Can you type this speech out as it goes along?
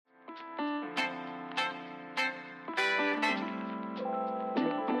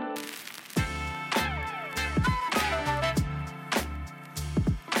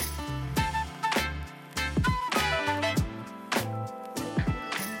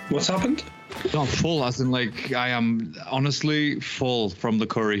What's happened? Not full, as in like I am honestly full from the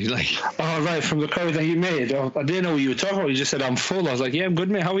curry. Like, Oh, right, from the curry that you made. Oh, I didn't know what you were talking about. You just said, I'm full. I was like, yeah, I'm good,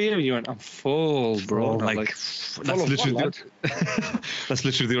 mate. How are you? You went, I'm full, bro. And I was like full that's of literally what, that's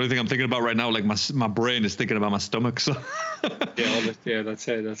literally the only thing I'm thinking about right now. Like my brain is thinking about my stomach. So yeah, that's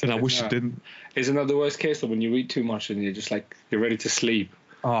it. That's and it. I wish it didn't. Isn't that the worst case though, when you eat too much and you're just like, you're ready to sleep?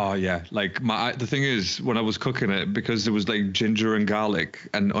 Oh yeah, like the thing is, when I was cooking it, because it was like ginger and garlic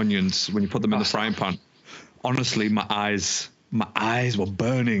and onions, when you put them in the frying pan, honestly, my eyes were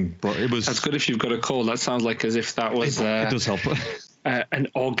burning, bro. It was. That's good if you've got a cold. That sounds like as if that was it does help. an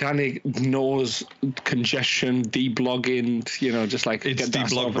organic nose congestion deblogging, just like it's get that deblogged,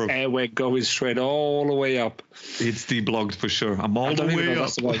 sort of bro. airway going straight all the way up. It's deblogged for sure. I'm all the way up.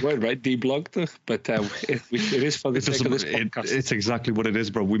 That's the right word, right? Deblogged, but it is for the sake of this podcast. It's exactly what it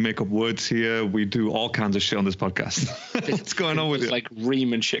is, bro. We make up words here. We do all kinds of shit on this podcast. What's going on with it? Like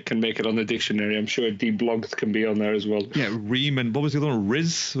ream and shit can make it on the dictionary. I'm sure deblogged can be on there as well. Yeah, ream and what was the other one?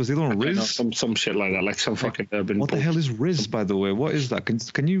 Riz? Was the other one Riz? Some shit like that, like some fucking urban. What the hell is Riz, by the way? What is that?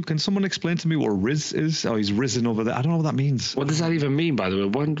 Can someone explain to me what Riz is? Oh, he's risen over there. I don't know what that means. What does that even mean, by the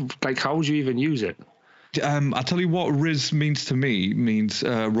way? How would you even use it? I'll tell you what Riz means to me. Means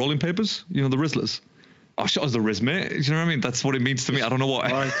rolling papers. You know, the Rizzlers. Oh, shut us the Riz, mate. Do you know what I mean? That's what it means to me. I don't know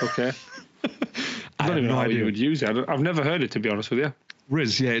what. Right, okay. I don't even know how you would use it. I've never heard it, to be honest with you.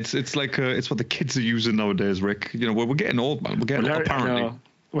 Riz, yeah, it's like it's what the kids are using nowadays, Rick. You know, we're getting old, man. We're getting old, apparently.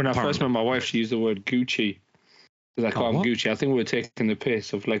 When I first met my wife, she used the word Gucci. Like, I'm Gucci. I think we were taking the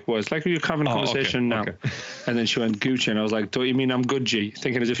piss of like, it's like we were having a conversation now. Okay. And then she went Gucci, and I was like, don't you mean I'm good, G?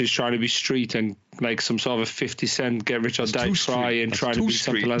 Thinking as if he's trying to be street and like some sort of a 50 Cent get rich or die try and trying to be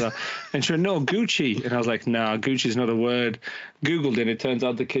something like that. And she went, no, Gucci. And I was like, nah, Gucci's not a word. Googled it. It turns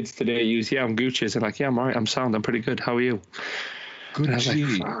out the kids today use, I'm Gucci. And like, yeah, I'm all right. I'm sound. I'm pretty good. How are you? Good G.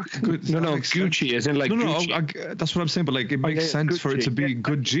 Like, good. No, Gucci as in like Gucci. That's what I'm saying. But like, it makes sense for it to be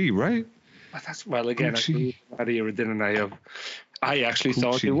good G, right? That's again. I actually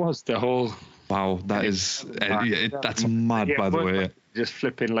thought it was the whole. Wow, that is that's mad. By the way, just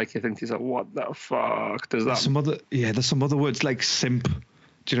flipping like you think he's like, what the fuck does that? There's some other words like simp.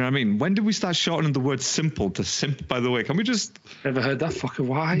 Do you know what I mean? When did we start shortening the word simple to simp? By the way, can we just? Never heard that fucking.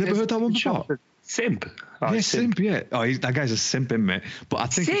 Why? Never heard that one before. Simp. Oh, yeah, simp. Yeah. Oh, that guy's a simp, isn't it? But I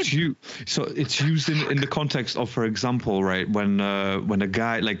think it's you. So it's used in the context of, for example, right, when a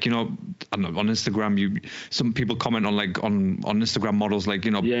guy, like, you know, I don't know, on Instagram, some people comment on like on Instagram models, like,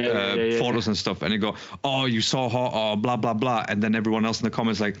 you know, photos and stuff, and they go, oh, you saw her, or blah blah blah, and then everyone else in the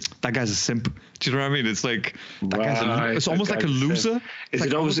comments like, that guy's a simp. Do you know what I mean? It's like that guy's it's almost like a loser. Is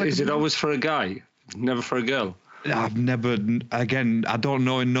it always for a guy, never for a girl? I've never, again, I don't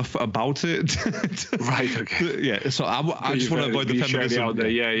know enough about it. Right, okay. Yeah, so I just want to avoid the feminism. Out there.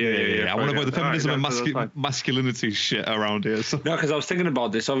 Yeah. I want to avoid the feminism and masculinity shit around here. So. No, because I was thinking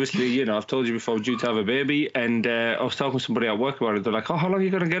about this. Obviously, you know, I've told you before, I'm due to have a baby, and I was talking to somebody at work about it. They're like, oh, how long are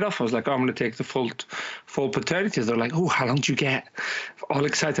you going to get off? I was like, oh, I'm going to take the full paternity. They're like, oh, how long do you get? All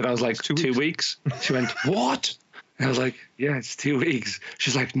excited. I was like, 2 weeks. She went, what? And I was like, yeah, it's 2 weeks.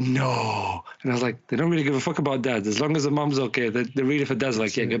 She's like, no. And I was like, they don't really give a fuck about dads. As long as the mom's okay, they're really for dads.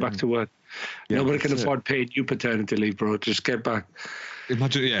 Like, yeah, get back to work. Yeah, nobody can afford paying you paternity leave, bro. Just get back.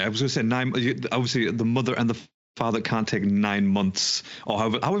 Imagine, I was going to say obviously the mother and the father can't take 9 months, or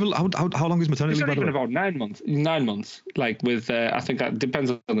however how long is maternity leave? It's not even about 9 months. 9 months, like with I think that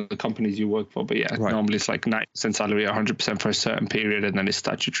depends on the companies you work for, but normally it's like 9% salary, 100% for a certain period, and then it's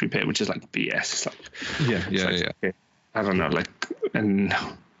statutory pay, which is like BS. It's like, I don't know, like, and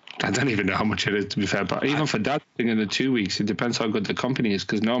I don't even know how much it is, to be fair. But even for that thing in the 2 weeks, it depends how good the company is,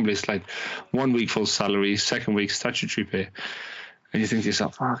 because normally it's like 1 week full salary, second week statutory pay. And you think to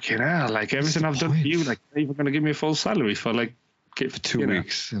yourself, fucking hell, like everything I've done for you, like you're even going to give me a full salary for like for 2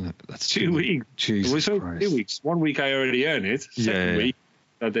 weeks. That's 2 weeks. Jesus Christ. 2 weeks. 1 week I already earn it. Second week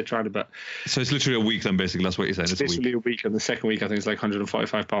they're trying to bet. So it's literally a week then, basically. That's what you're saying. It's literally a week, and the second week I think it's like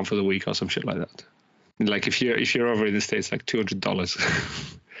 £145 for the week or some shit like that. And like if you're over in the States, like $200.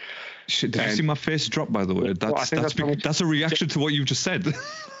 Shit, did you see my face drop, by the way? That's a reaction to what you just said.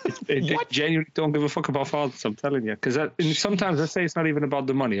 They genuinely don't give a fuck about fathers, I'm telling you. Because sometimes I say it's not even about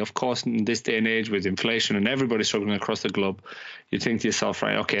the money. Of course, in this day and age with inflation and everybody struggling across the globe, you think to yourself,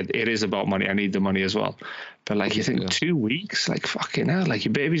 right, okay, it is about money. I need the money as well. But like you think 2 weeks, like fucking hell, like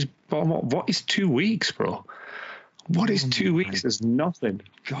your baby's born. What is 2 weeks, bro? What is 2 weeks? There's nothing.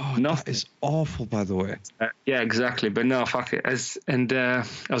 God, nothing. That is awful, by the way. Yeah, exactly. But no, fuck it. I was going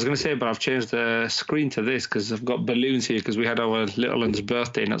to say, but I've changed the screen to this because I've got balloons here because we had our little one's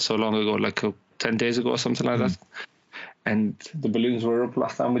birthday not so long ago, like 10 days ago or something like that. And the balloons were up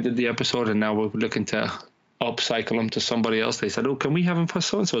last time we did the episode, and now we're looking to upcycle them to somebody else. They said, "Oh, can we have them for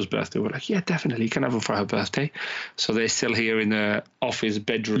so-and-so's birthday?" We're like, "Yeah, definitely, you can have them for her birthday." So they're still here in the office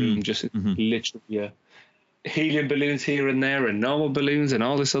bedroom, just literally helium balloons here and there, and normal balloons, and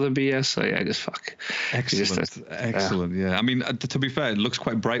all this other BS. So yeah, just fuck. Excellent. Yeah. I mean, to be fair, it looks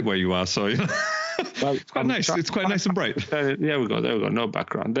quite bright where you are, so well, it's quite nice. It's quite nice and bright. There we go. No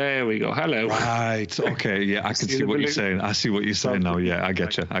background. There we go. Hello. Right. Okay. Yeah, I can see what you're saying. I see what you're saying now. Yeah, I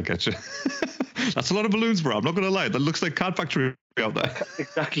get you. That's a lot of balloons, bro. I'm not going to lie. That looks like card factory out there.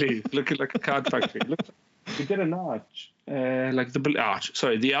 Exactly. Looking like a card factory. We did an arch,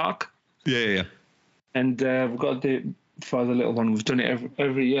 the arc. Yeah. And we've got for the little one. We've done it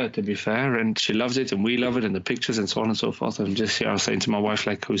every year, to be fair, and she loves it, and we love it, and the pictures and so on and so forth. And just I was saying to my wife,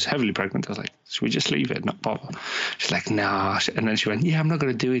 like, who's heavily pregnant, I was like, should we just leave it, not bother? She's like, nah. And then she went, yeah, I'm not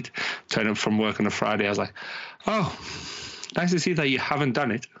going to do it. Turned up from work on a Friday. I was like, oh, nice to see that you haven't done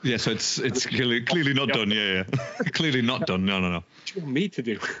it. Yeah, so it's clearly not done. Yeah. Clearly not done. No. What do you want me to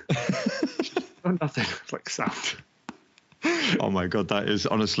do? Nothing. Like sound. Oh my God, that is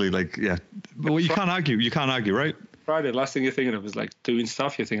honestly like, yeah. Well, you can't argue, right? Friday, last thing you're thinking of is like doing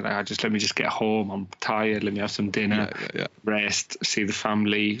stuff. You're thinking, like, let me just get home. I'm tired. Let me have some dinner, rest, see the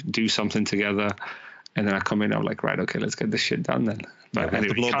family, do something together. And then I come in, I'm like, right, okay, let's get this shit done then. But we have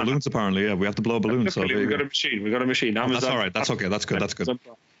to blow balloons, apparently. Yeah, we have to blow balloons. So we got a machine. Oh, that's all right. That's okay. That's good.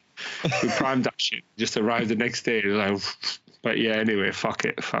 We primed that shit. Just arrived the next day. Like, but yeah, anyway, fuck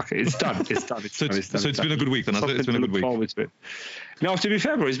it. It's done. So it's been a good week then, has it? It's been a good week. Forward to it. No, to be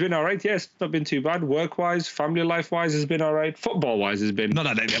fair, bro, it's been all right. Yes, it's not been too bad. Work-wise, family life-wise, it's been all right. Football-wise, it's been... No,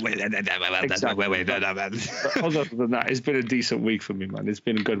 wait. But other than that, it's been a decent week for me, man. It's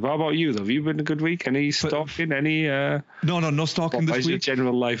been good. What about you, though? Have you been a good week? Any stalking? Any... No stalking this week. Your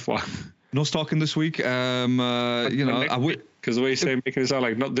general life one? No stalking this week. I would... Because the way you say making it sound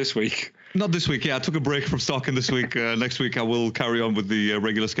like not this week. Not this week, yeah. I took a break from stalking this week. Next week I will carry on with the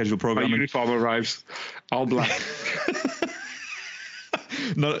regular schedule programming. My uniform arrives, all black.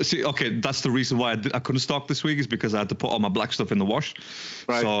 No, see, okay, that's the reason why I couldn't stalk this week, is because I had to put all my black stuff in the wash.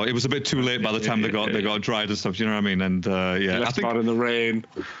 Right. So it was a bit too late by the time they got dried and stuff. You know what I mean? And I think out in the rain.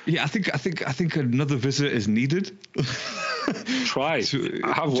 Yeah, I think another visit is needed. Try.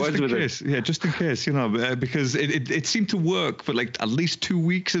 I have words with it. Yeah, just in case, because it seemed to work for like at least 2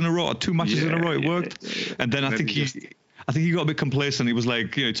 weeks in a row, or 2 matches in a row. It worked, and then I think he got a bit complacent. He was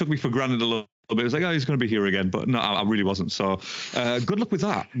like, he took me for granted a little bit. It was like, oh, he's going to be here again, but no, I really wasn't. So, good luck with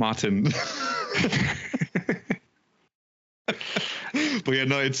that, Martin. But yeah,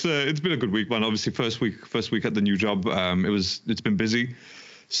 no, it's been a good week, man. Obviously, first week at the new job. It's been busy,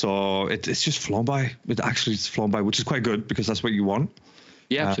 so it's just flown by. It's flown by, which is quite good because that's what you want.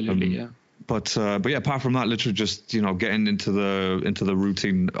 Yeah, absolutely. Yeah. But yeah, apart from that, literally just getting into the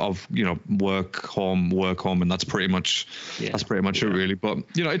routine of work home, and that's pretty much it really. But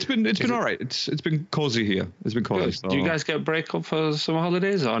it's been all right. It's been cozy here. It's been cozy. So. Do you guys get a break up for summer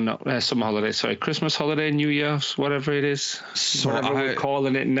holidays or not? Summer holidays, sorry, Christmas holiday, New Year's, whatever it is. So we're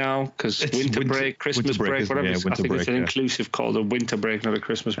calling it now, because winter break, Christmas break, whatever. I think it's an inclusive called a winter break, not a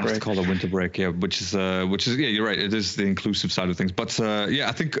Christmas break. It's called a winter break, yeah. Which is yeah, you're right. It is the inclusive side of things. But yeah,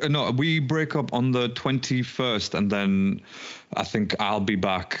 I think we break up on the 21st, and then I think I'll be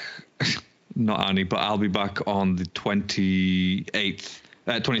back. Not Annie, but I'll be back on the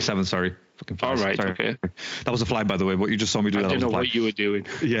 27th. Sorry. All right. Sorry. Okay. That was a fly, by the way. What you just saw me do. I didn't know what you were doing.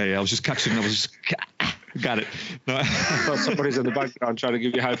 Yeah. I was just catching. Got it. No. I thought somebody's in the background trying to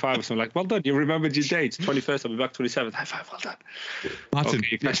give you a high five. So I'm like, well done. You remembered your dates. 21st. I'll be back 27th. High five. Well done. Martin,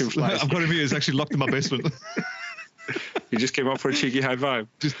 okay, I've got to be. It's actually locked in my basement. You just came up for a cheeky high five.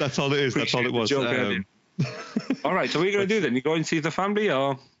 That's all it is. That's all it was. All right. So what are you going to do then? You go and see the family,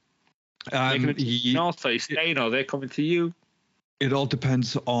 or north? Are you staying, or they're coming to you? It all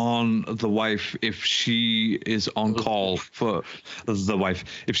depends on the wife. If she is on call for the wife,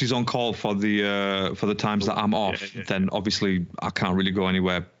 if she's on call for the times that I'm off, then obviously I can't really go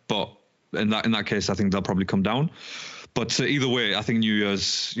anywhere. But in that case, I think they'll probably come down. But either way, I think New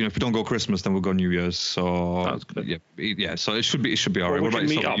Year's. If we don't go Christmas, then we'll go New Year's. So that's good. Yeah. So it should be all right. We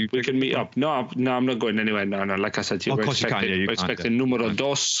can meet up. No, I'm not going anywhere. No. Like I said, we're expecting numero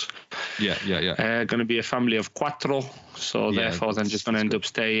dos. Yeah. Going to be a family of cuatro. So therefore, then just going to end up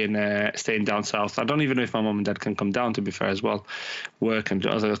staying down south. I don't even know if my mum and dad can come down, to be fair, as well. Work and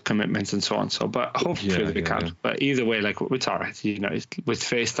other commitments and so on. So, but hopefully they can. Yeah. But either way, like, it's all right. With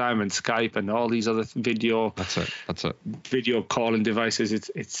FaceTime and Skype and all these other video. That's it. Video calling devices.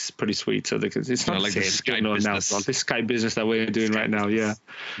 It's pretty sweet. So it's not like the Skype business. This Skype business that we're doing right now. Yeah.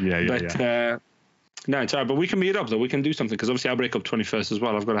 Yeah. No, it's all right, but we can meet up though. We can do something because obviously I break up 21st as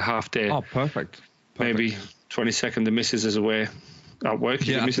well. I've got a half day. Oh, perfect. Maybe 22nd. The missus is away at work.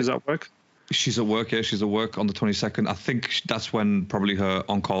 Yeah, the missus at work. She's at work. Yeah, she's at work on the 22nd. I think that's when probably her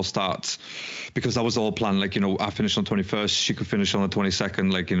on-call starts, because that was the whole plan. Like, you know, I finished on 21st. She could finish on the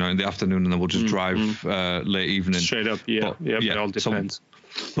 22nd, like, you know, in the afternoon, and then we'll just drive late evening. Straight up, yeah. But it all depends.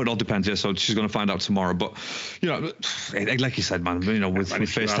 But it all depends, yeah. So she's going to find out tomorrow. But, you know, like you said, man, you know, with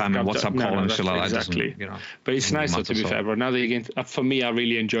FaceTime and WhatsApp call and shit like that, exactly. You know, but it's nice, though, to be fair, bro. Now that you're getting, for me, I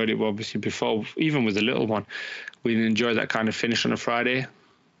really enjoyed it. Obviously, before, even with the little one, we enjoy that kind of finish on a Friday.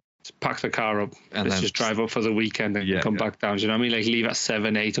 Let's pack the car up. And let's just drive up for the weekend and come back down. Do you know what I mean? Like, leave at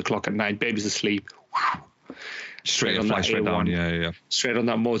 7, 8 o'clock at night. Baby's asleep. Straight on that A1. Yeah. Straight on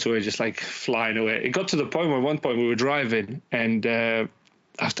that motorway, just like flying away. It got to the point where at one point we were driving and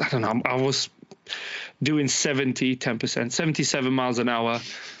I don't know, I was doing 10%, 77 miles an hour.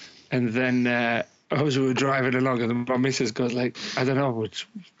 And then as we were driving along, and my missus goes like, I don't know,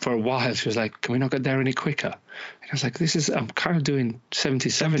 for a while she was like, can we not get there any quicker? And I was like, I'm kind of doing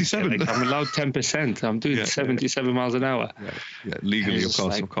 77. Like, I'm allowed 10%. I'm doing 77 miles an hour. Yeah, legally, of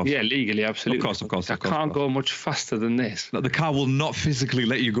course. Yeah, legally, absolutely. Of course. I can't go much faster than this. No, the car will not physically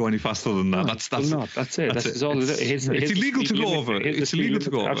let you go any faster than that. No, that's it. That's all. It's illegal to go over. It's illegal to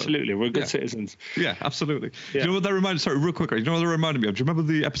go over. Absolutely, we're good citizens. Yeah, absolutely. Yeah. You know what that reminded? Sorry, real quick. You know what that reminded me of? Do you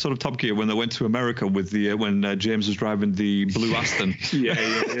remember the episode of Top Gear when they went to America with the when James was driving the blue Aston? yeah.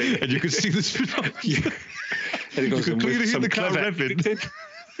 And you could see the speed. And you could clearly hear the car revving.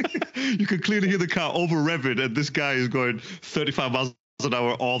 You could clearly hear the car over revving, and this guy is going 35 miles an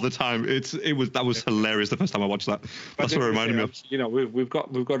hour all the time. That was hilarious the first time I watched that. That's what it reminded me of. You know, we've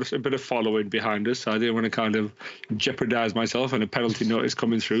got a bit of following behind us, so I didn't want to kind of jeopardize myself and a penalty notice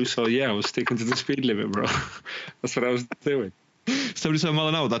coming through. So yeah, I was sticking to the speed limit, bro. That's what I was doing. 77 mile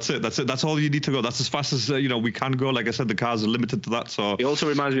an hour. That's it. That's all you need to go. That's as fast as we can go. Like I said, the cars are limited to that. So it also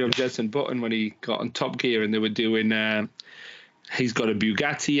reminds me of Jenson Button when he got on Top Gear and they were doing. He's got a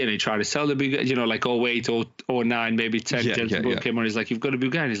Bugatti and he tried to sell the Bugatti. You know, like 08, 09, maybe 10. Jenson Button came on. He's like, "You've got a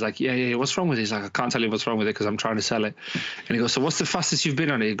Bugatti." He's like, "Yeah. What's wrong with it?" He's like, "I can't tell you what's wrong with it because I'm trying to sell it." And he goes, "So what's the fastest you've been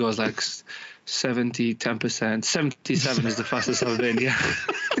on it?" He goes like 70, 10%. 77 is the fastest I've been. Yeah.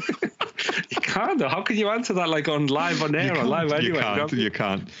 You can't though. How can you answer that like on live on air or live anyway? You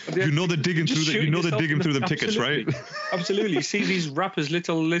can't. You know they're digging through them tickets, right? Absolutely. You see these rappers,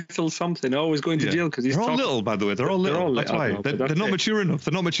 little something, always going to jail because they're all little, by the way. They're all little. That's why they're not mature enough.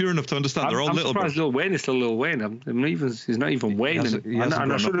 They're not mature enough to understand. They're all little. I'm surprised Lil Wayne is still Lil Wayne. He's not even Wayne. And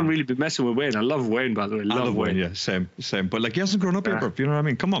I shouldn't really be messing with Wayne. I love Wayne, by the way. Love Wayne. Yeah, same. But like he hasn't grown up yet, bro. You know what I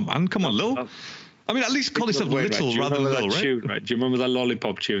mean? Come on, man. Come on, Lil. I mean, at least call yourself little rather than little, right? Tune, right? Do you remember that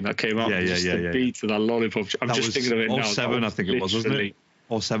Lollipop tune that came out? Yeah. The beats of that Lollipop tune. I'm just thinking of it now. 07, I think it was, wasn't it?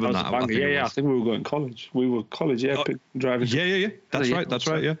 07, that I think it was. I think we were going to college. We were college, driving. Yeah. That's right,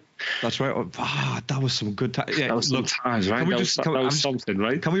 yeah. That's right. That was some good times. Yeah, that was some times, right? That was something,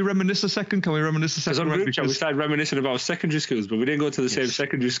 right? Can we reminisce a second? Because on group chat, we started reminiscing about secondary schools, but we didn't go to the same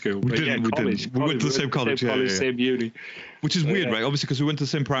secondary school. We didn't. We went to the same college. Same uni. Which is weird, right? Obviously, because we went to the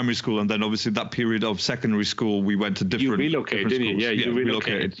same primary school, and then obviously that period of secondary school, we went to different. You relocated, didn't you? Yeah, you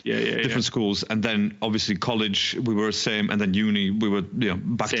relocated. Yeah. Different schools, and then obviously college, we were the same, and then uni, we were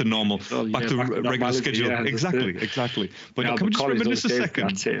back to normal, back to regular schedule. Yeah, exactly. But can we just reminisce a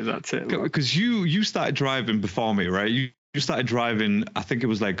second? That's it. Because you started driving before me, right? You started driving. I think it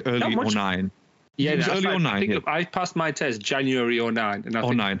was like early 09. Yeah, it was early 09. I passed my test January 09. And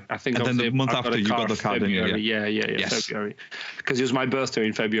I think and then the month after you got the car, didn't you? Yeah, February. Because it was my birthday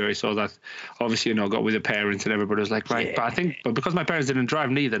in February, so that obviously, got with the parents and everybody was like, right. Yeah. But because my parents didn't drive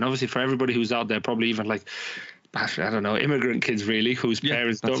neither, and obviously for everybody who's out there, probably even like, I don't know, immigrant kids really, whose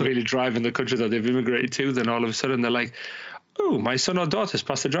parents don't really drive in the country that they've immigrated to, then all of a sudden they're like, oh, my son or daughter's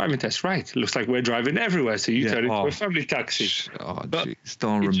passed the driving test. Right. It looks like we're driving everywhere. So you turn into a family taxi. Oh, jeez.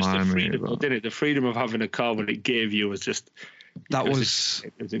 Don't remind me. The freedom of having a car when it gave you was just... It was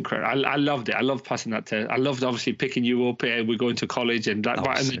incredible. I loved it. I loved passing that test. I loved obviously picking you up. We're going to college and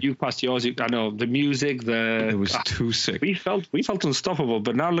then you passed yours. I know the music. It was too sick. We felt unstoppable.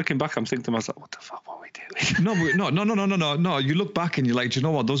 But now looking back, I'm thinking to myself, what the fuck were we doing? No. You look back and you're like, do you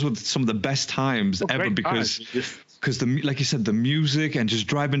know what? Those were some of the best times ever because like you said, the music and just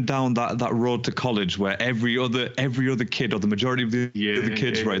driving down that road to college where every other kid or the majority of the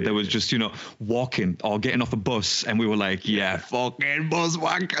kids, right, there was just walking or getting off a bus, and we were like, fucking bus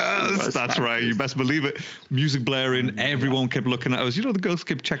wankers. That's right. You best believe it. Music blaring. Everyone kept looking at us. The girls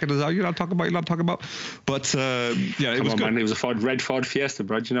kept checking us out. You're not talking about. But it was good. Man, it was a red Ford Fiesta,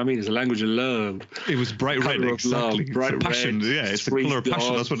 bro. Do you know what I mean? It's a language of love. It was bright red, exactly. Bright passion. Red, it's the color of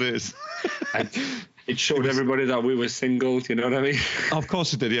passion. That's what it is. It showed everybody that we were single. You know what I mean? Of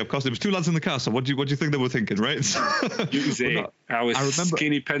course it did. Yeah, of course. There was two lads in the car. So what do you think they were thinking, right? I remember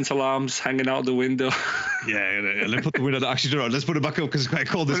skinny pencil arms hanging out the window. Yeah. Let's put the window. Actually, let's put it back up because it's quite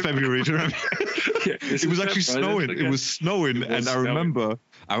cold this February. Do you know what I mean? It was actually snowing. It was snowing, and I remember.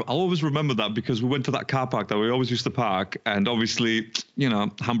 I'll always remember that because we went to that car park that we always used to park, and obviously,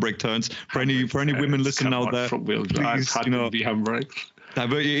 handbrake turns. For any women listening out there, please, be handbrake.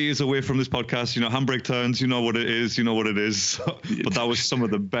 Divert your ears away from this podcast. Handbrake turns. You know what it is. But that was some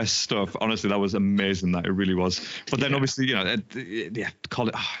of the best stuff. Honestly, that was amazing. That it really was. But then obviously, call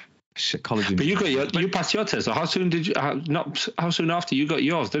it. College. But you passed your test. So how soon did you? How soon after you got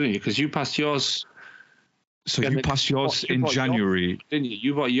yours, didn't you? Because you passed yours. So you passed yours in January, didn't you?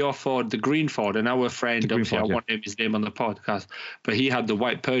 You bought your Ford, the green Ford, and our friend, obviously I won't name his name on the podcast, but he had the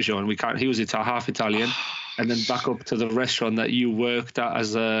white Peugeot, and he was half Italian, and then back up to the restaurant that you worked at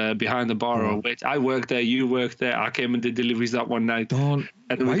as behind the bar or wait. I worked there, you worked there. I came and did deliveries that one night. Why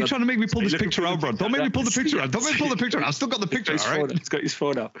are you trying to make me pull this picture out, bro? Don't make me pull the picture out. Don't make me pull the picture out. I've still got the picture, all right? He's got his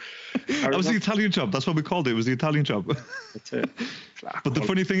phone out. That was the Italian job. That's what we called it. It was the Italian job. That's it. But the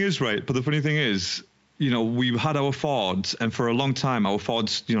funny thing is, we had our Fords, and for a long time, our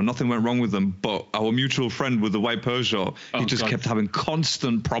Fords, nothing went wrong with them. But our mutual friend with the white Peugeot, he just kept having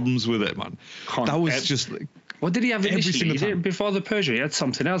constant problems with it, man. That was just like. What did he have initially? Before the Peugeot, he had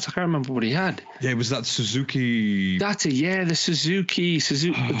something else. I can't remember what he had. Yeah, it was that Suzuki. That's it, yeah, the Suzuki.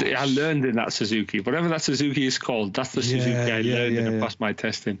 I learned in that Suzuki. Whatever that Suzuki is called, that's the Suzuki I learned and passed my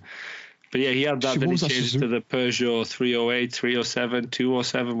testing. But yeah, he had that. Then he changed to the Peugeot 308, 307,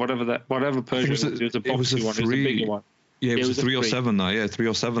 207, whatever Peugeot was. It was a boxy one. It was a bigger one. Yeah, it was a 307 now. Yeah,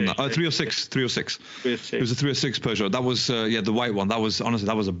 307 now. 306. It was a 306 Peugeot. That was the white one. That was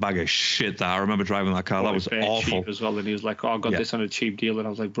a bag of shit. That I remember driving that car. That was awful cheap as well. And he was like, "Oh, I got this on a cheap deal." And I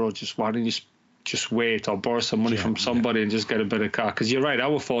was like, "Bro, why didn't you just wait or borrow some money from somebody and just get a better car?" Because you're right,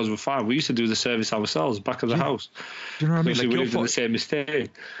 our Fords were fine. We used to do the service ourselves back of the house. Do you know what I mean? Like we lived in the same estate.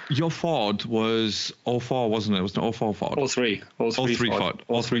 Your Ford was 04, wasn't it? It was an 04 Ford. 03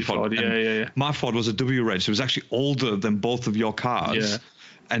 Ford. Yeah. My Ford was a W Reg, so it was actually older than both of your cars. Yeah.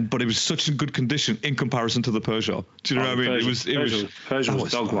 But it was such in good condition in comparison to the Peugeot. Do you know what I mean? Peugeot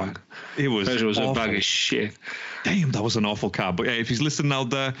was dog wank. Peugeot was a bag of shit. Damn, that was an awful car. But if he's listening out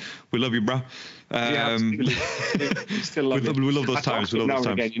there, we love you, bro. Still love we love those times.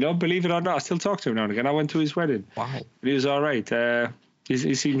 Again, believe it or not, I still talk to him now and again. I went to his wedding. Wow. And he was all right.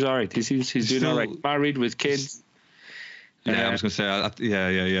 He seems all right. He's doing all right. Married with kids. Yeah, I was going to say,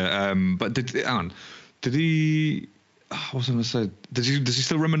 yeah. But did he? What was I going to say? Does he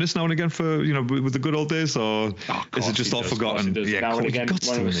still reminisce now and again for with the good old days, or is it just all forgotten? Yeah, now and again,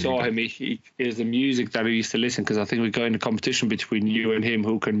 when we saw him, he is the music that he used to listen, because I think we got in a competition between you and him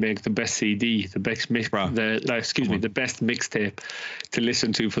who can make the best CD, the best mix, the best mixtape to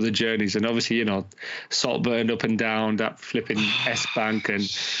listen to for the journeys. And obviously, Saltburn Up and Down, that flipping S Bank, and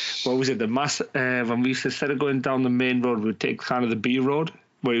what was it? The mass when we used to, instead of going down the main road, we'd take kind of the B road,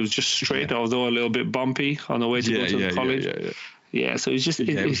 where it was just straight, although a little bit bumpy on the way to go to college. Yeah, so it's just...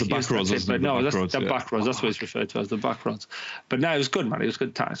 it was the back roads, wasn't it? No, that's the back roads. That's what it's referred to as, the back roads. But no, it was good, man. It was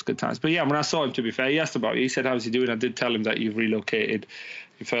good times. But yeah, when I saw him, to be fair, he asked about it. He said, how's he doing? I did tell him that you've relocated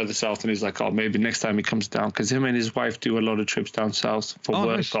further south, and he's like, oh, maybe next time he comes down, because him and his wife do a lot of trips down south for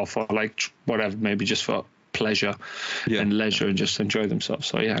work or for whatever, maybe just for pleasure and leisure and just enjoy themselves.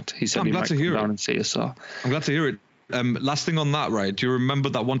 So yeah, he said he might come down and see us. So I'm glad to hear it. Last thing on that, right? Do you remember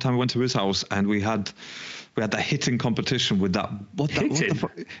that one time we went to his house and we had that hitting competition with that? What the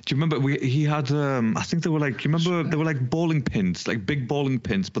fuck? Do you remember? He had I think they were like, you remember? They were like bowling pins, like big bowling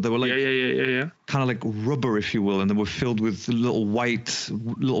pins, but they were like kind of like rubber, if you will, and they were filled with little white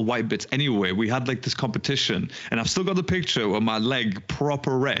bits. Anyway, we had like this competition, and I've still got the picture of my leg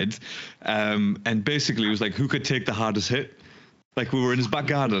proper red, and basically it was like who could take the hardest hit. Like we were in his back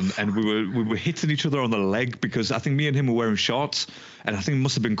garden and we were hitting each other on the leg, because I think me and him were wearing shorts, and I think it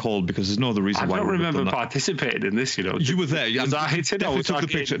must have been cold because there's no other reason why. I don't remember participating in this, You were there. Was I hitting? I took the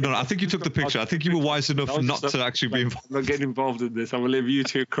picture. No, I think you took the picture. I think you were wise enough not to actually be involved. I'm not getting involved in this. I'm gonna leave you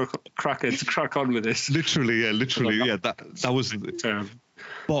two crackheads crack on with this. Literally. That was the term.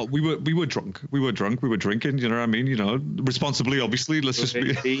 But we were drunk. We were drinking. You know what I mean? Responsibly, obviously. Let's just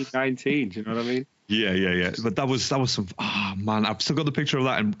be 18, 19. Do you know what I mean? Yeah. But that was some. Oh man, I've still got the picture of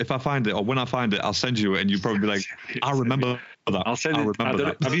that. And if I find it, or when I find it, I'll send you it, and you'll probably be like, I remember that. I'll send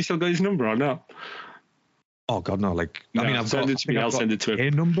it. Have you still got his number or no? Oh God, no! I've send it to me. I'll send it to him.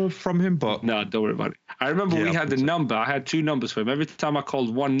 A number from him, but no, don't worry about it. I remember we had the number. I had 2 numbers for him. Every time I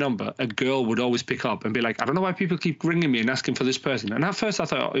called one number, a girl would always pick up and be like, I don't know why people keep ringing me and asking for this person. And at first I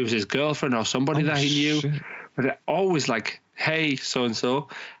thought it was his girlfriend or somebody that he knew. Shit. But they're always like, hey, so-and-so,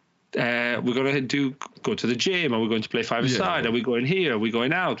 we're going to go to the gym. Are we going to play five-a-side? Are we going here? Are we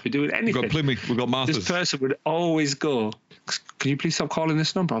going out? We're doing anything. We've got Plymouth. We've got Masters. This person would always go, can you please stop calling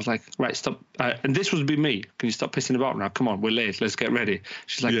this number? I was like, right, stop. And this would be me. Can you stop pissing about now? Come on, we're late. Let's get ready.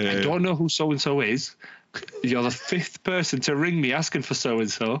 She's like, I don't know who so-and-so is. You're the 5th person to ring me asking for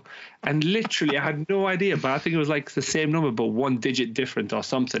so-and-so. And literally, I had no idea, but I think it was like the same number, but 1 digit different or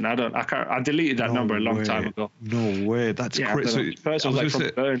something. I deleted that number a long time ago. No way. That's crazy. The person was like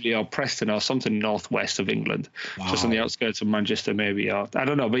from Burnley or Preston or something northwest of England. Just on the outskirts of Manchester, maybe. Or, I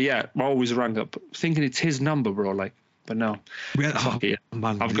don't know. But yeah, I always rang up thinking it's his number, bro. Like, but no. The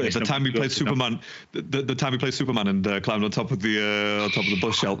time we played Superman, the time we played Superman and climbed on top of the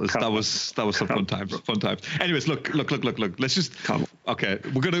bus shelters. That was some fun times. Anyways, look. Let's just okay.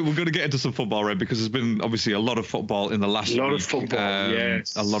 We're gonna get into some football, right? Because there's been obviously a lot of football in the last week. A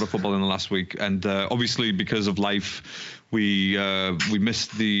lot of football in the last week, and obviously because of life. We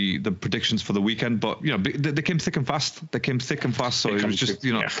missed the predictions for the weekend, but you know they came thick and fast. So it was just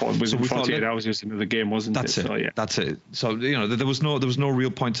so we 48 hours into the game, wasn't it? So, that's it. So there was no real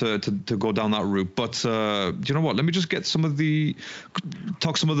point to go down that route. But you know what? Let me just get some of the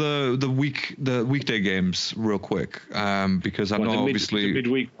weekday games real quick because I know obviously the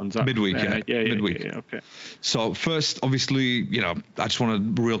midweek ones. Midweek. Okay. So first, obviously, I just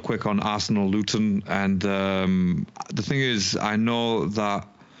want to real quick on Arsenal Luton, and the thing is, I know that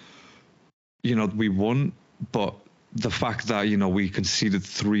we won, but the fact that we conceded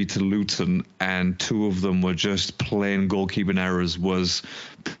 3 to Luton and 2 of them were just plain goalkeeping errors was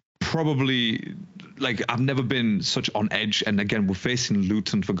probably like I've never been such on edge. And again, we're facing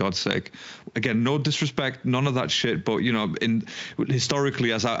Luton, for God's sake. Again, no disrespect, none of that shit. But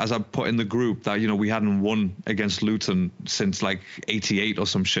historically, as I put in the group, that we hadn't won against Luton since like '88 or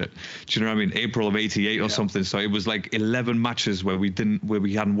some shit. Do you know what I mean? April of '88 or something. So it was like 11 matches where we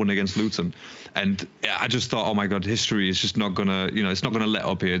hadn't won against Luton. And I just thought, oh my God, history is just not gonna, it's not gonna let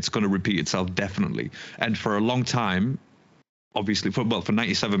up here. It's gonna repeat itself definitely. And for a long time, obviously, for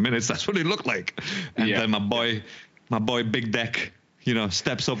 97 minutes, that's what it looked like. And then my boy Big Deck,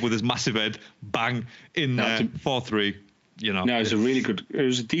 steps up with his massive head, bang, in there, 4-3. No, it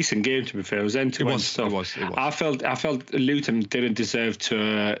was a decent game, to be fair. It was end-to-end stuff. It was. I felt Luton didn't deserve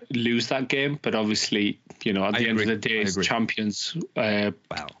to lose that game, but obviously, at the end of the day, it's champions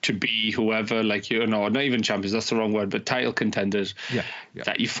to be whoever, not even champions, that's the wrong word, but title contenders,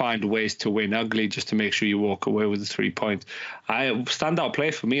 that you find ways to win ugly just to make sure you walk away with the 3 points. Standout play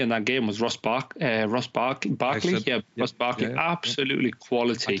for me in that game was Ross Barkley. Ross Barkley, absolutely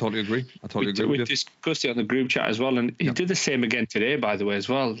quality. I totally agree. We discussed it on the group chat as well, and he did the same again today, by the way, as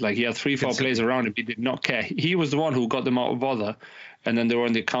well. Like, he had 3-4 players around him. He did not care. He was the one who got them out of bother, and then they were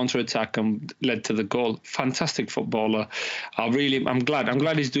on the counter-attack and led to the goal. Fantastic footballer. I'm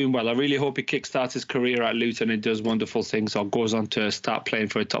glad he's doing well. I really hope he kickstarts his career at Luton and does wonderful things, or goes on to start playing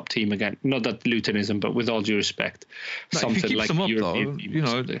for a top team again. Not that Luton isn't, but with all due respect, something like European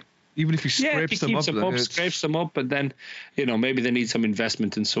team. Even if he scrapes them up, but then, maybe they need some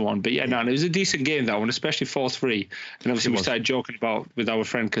investment and so on. But it was a decent game, that one, especially 4-3. And obviously we started joking about with our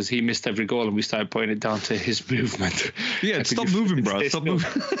friend because he missed every goal, and we started putting it down to his movement. Yeah, stop moving, bro. Stop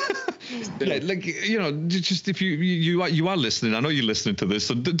moving. Just if you are listening, I know you're listening to this,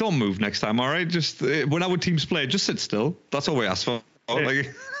 so don't move next time, all right? Just when our teams play, just sit still. That's all we ask for. I'll turn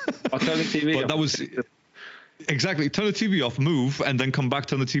the TV off. That was... Exactly. Turn the TV off, move, and then come back,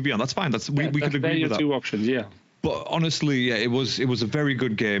 turn the TV on. That's fine. We could agree with that. 2 options, yeah. But honestly, it was a very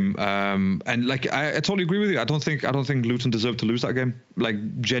good game. And like I totally agree with you. I don't think Luton deserved to lose that game.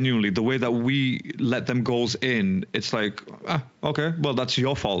 Like, genuinely, the way that we let them goals in, it's like, okay, well, that's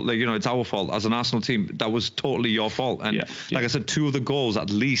your fault. Like, it's our fault as an Arsenal team. That was totally your fault. And like I said, 2 of the goals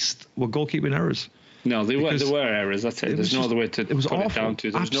at least were goalkeeping errors. No, there were errors. That's it. There's no other way to put it down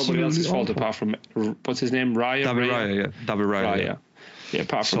to. There's nobody else's fault apart from, what's his name? David Raya. Yeah,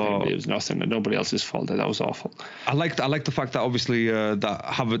 apart from him, it was nothing. Nobody else's fault. That was awful. I like the fact that obviously that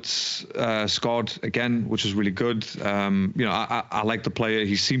Havertz scored again, which is really good. I like the player.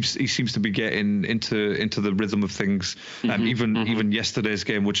 He seems to be getting into the rhythm of things. Even yesterday's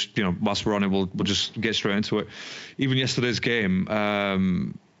game, which whilst we're on it, we'll just get straight into it. Even yesterday's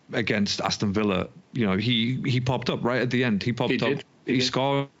game. Against Aston Villa, he popped up right at the end. He popped up He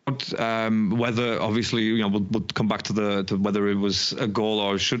scored. Whether obviously we'll come back to whether it was a goal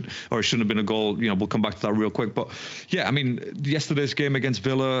or it shouldn't have been a goal. We'll come back to that real quick. But yeah, I mean, yesterday's game against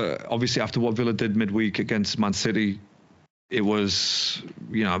Villa, obviously after what Villa did midweek against Man City, it was,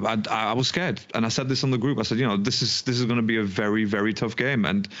 I was scared, and I said this on the group. I said, this is going to be a very, very tough game,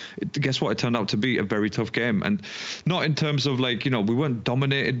 and guess what? It turned out to be a very tough game, and not in terms of we weren't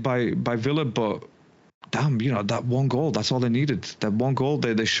dominated by Villa, but damn, that one goal, that's all they needed. That one goal,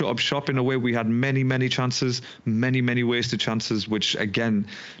 they shut up shop in a way. We had many, many chances, many, many wasted chances, which again,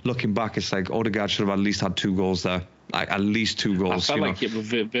 looking back, it's like Odegaard should have at least had 2 goals there. At least 2 goals. I felt like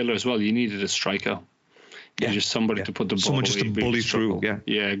with Villa as well, you needed a striker. Yeah, just somebody to put the ball someone just to bully through.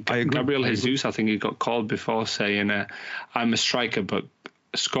 Yeah. Gabriel Jesus, I think he got called before saying, "I'm a striker, but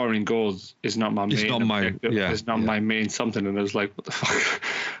scoring goals is not my main. It's not my main something." And I was like, "What the fuck?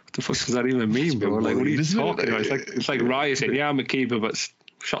 What the fuck does that even mean, bro? Like, what are you talking about?" It's like Raya saying, "Yeah, I'm a keeper, but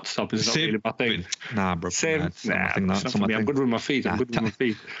shot stopping is not really my thing." Nah, bro. I'm good with my feet.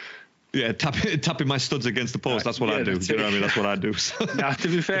 Yeah, tapping my studs against the post. That's what I do. Do you know what I mean? That's what I do. So. Now, to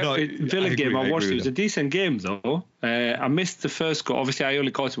be fair, Villa game I watched, it was a decent game though. I missed the first goal. Obviously, I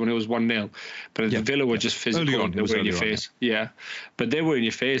only caught it when it was 1-0. But Villa were just physical. They were in your face. Yeah. But they were in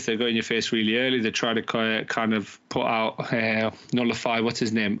your face. They got in your face really early. They tried to kind of put out, nullify, what's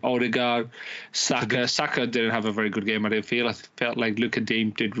his name? Odegaard, Saka. Saka didn't have a very good game, I didn't feel. I felt like Luka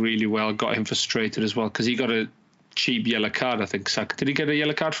Dean did really well, got him frustrated as well, because he got a cheap yellow card, I think. Saka. Did he get a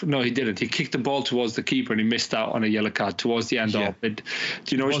yellow card? No, he didn't. He kicked the ball towards the keeper and he missed out on a yellow card towards the end of it.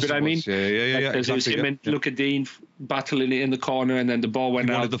 Do you know what I mean? Yeah. Exactly, it was him and Luka Dean battling it in the corner, and then the ball went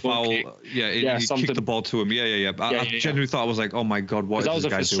out. The foul. He kicked the ball to him. I genuinely thought, I was like, oh my God, what is this guy doing?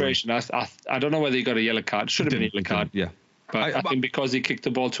 That was a frustration. I don't know whether he got a yellow card. Should have been a yellow card. Yeah. But I think because he kicked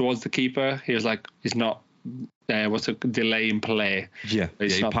the ball towards the keeper, he was like, he's not... what's a delay in play? Yeah,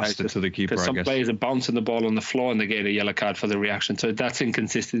 he passed it to the keeper. Because some players are bouncing the ball on the floor and they get a yellow card for the reaction. So that's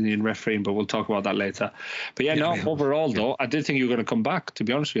inconsistency in refereeing, but we'll talk about that later. But overall though, I did think you were going to come back. To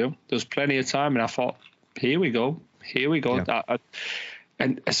be honest with you, there was plenty of time, and I thought, here we go. Yeah.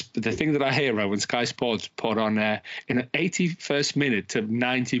 And the thing that I hear when Sky Sports put on in an 81st minute to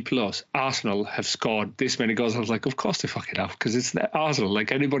 90 plus, Arsenal have scored this many goals. I was like, of course they fucking have, because it's Arsenal.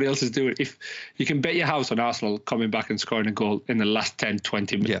 Like anybody else is doing. If you can bet your house on Arsenal coming back and scoring a goal in the last 10,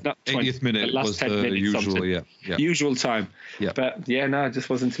 20 minutes. Yeah, 80th minute the last was 10 the minutes, usual, usual time. Yeah. But it just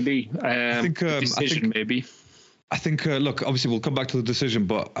wasn't to be. I think maybe. I think, look, obviously we'll come back to the decision,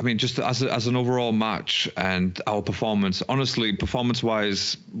 but I mean, just as an overall match and our performance, honestly,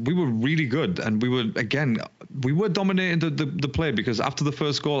 performance-wise, we were really good. And we were dominating the play, because after the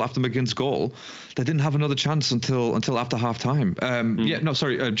first goal, after McGinn's goal, they didn't have another chance until after half-time.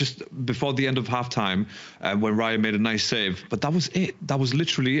 Just before the end of half-time, when Raya made a nice save. But that was it. That was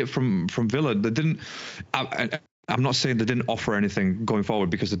literally it from Villa. They didn't... I'm not saying they didn't offer anything going forward,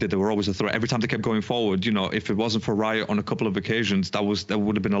 because they did. They were always a threat. Every time they kept going forward, if it wasn't for Riot on a couple of occasions, that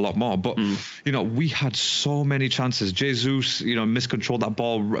would have been a lot more. But, we had so many chances. Jesus, miscontrolled that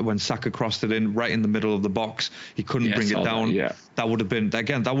ball when Saka crossed it in right in the middle of the box. He couldn't bring it down. That would have been,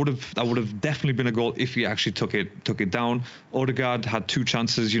 again, that would have definitely been a goal if he actually took it down. Odegaard had 2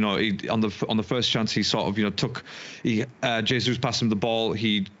 chances. On the first chance, he sort of, Jesus passed him the ball.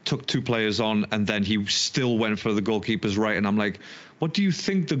 He took 2 players on, and then he still went for the goalkeeper's right. And I'm like, what do you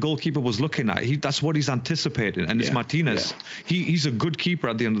think the goalkeeper was looking at? That's what he's anticipating. And it's Martinez. Yeah. He's a good keeper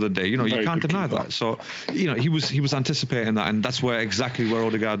at the end of the day. You can't deny that. So, he was anticipating that, and that's exactly where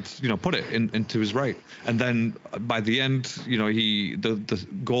Odegaard, put it into his right. And then by the end, the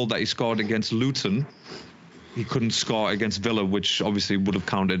goal that he scored against Luton, he couldn't score against Villa, which obviously would have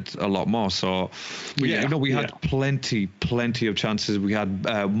counted a lot more. So, we had plenty of chances. We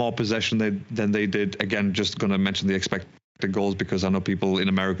had more possession than they did. Again, just going to mention the expected goals, because I know people in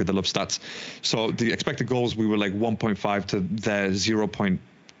America, they love stats. So the expected goals, we were like 1.5 to their 0.7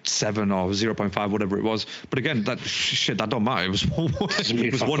 or 0.5, whatever it was. But again, that don't matter. It was 1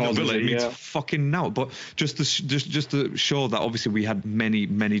 Villa. It means fucking now. But just to show that obviously we had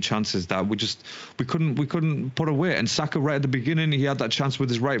many chances that we couldn't put away. And Saka right at the beginning, he had that chance with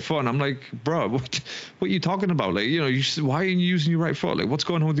his right foot, and I'm like, bro, what are you talking about? Like, why are you using your right foot? Like, what's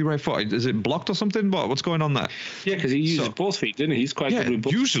going on with your right foot? Is it blocked or something? What's going on there? Yeah, because he uses both feet, didn't he? He's quite good with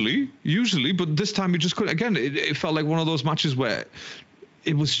both. Usually, but this time he just couldn't. Again, it felt like one of those matches where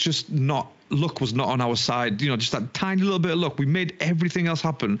it was just luck was not on our side. Just that tiny little bit of luck. We made everything else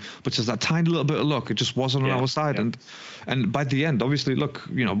happen, but just that tiny little bit of luck, it just wasn't on our side. Yeah. And by the end, obviously, look,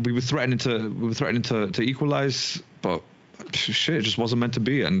 we were threatening to equalize, but shit, it just wasn't meant to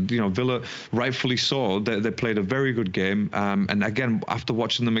be. And Villa, rightfully so, they played a very good game. And again, after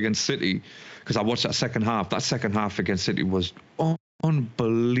watching them against City, because I watched that second half against City was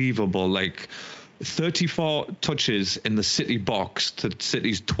unbelievable. Like 34 touches in the City box to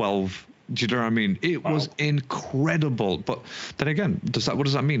City's 12. Do you know what I mean? It was incredible. But then again, what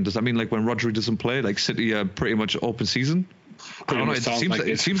does that mean? Does that mean like when Rodri doesn't play, like City are pretty much open season? I don't know. It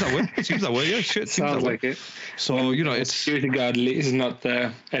seems that way. It seems that way. Yeah, shit. Sounds like it. So it's security guard is not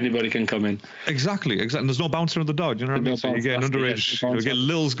there. Anybody can come in. Exactly. There's no bouncer on the door. Do you know what I mean? So you get an underage. You get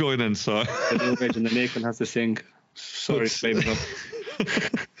Lils going in. So the underage and the Nathan has to sing. Sorry, baby.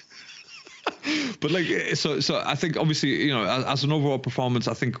 But like, so I think obviously, as an overall performance,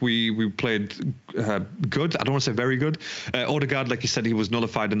 I think we played good. I don't want to say very good. Odegaard, like you said, he was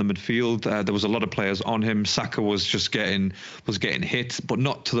nullified in the midfield. There was a lot of players on him. Saka was just getting hit, but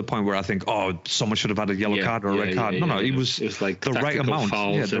not to the point where I think, someone should have had a yellow card or a red card. No, it was like the right amount.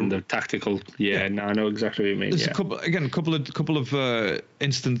 Fouls and the tactical. No, I know exactly what you mean. There's a couple of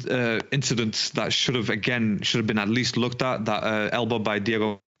incidents that should have been at least looked at. That elbow by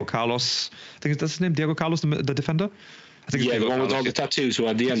Diego Carlos, I think that's his name, Diego Carlos, the defender. I think the one with all the tattoos, who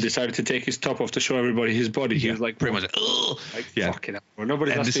at the end decided to take his top off to show everybody his body. He was like pretty much fucking hell.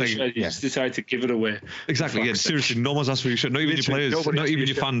 Nobody's asked for your shirt. You just decided to give it away. Exactly. Yeah, seriously, no one's asked for your shirt. Not even your players. Not even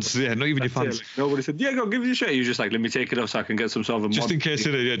your fans. Yeah, not even your fans. Nobody said, Diego, give me your shirt. You just like, let me take it off so I can get some sort of just in case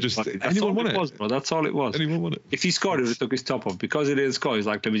it. Yeah, just anyone want it. That's all it was. Anyone want it. If he scored, he would have took his top off. Because he didn't score, he's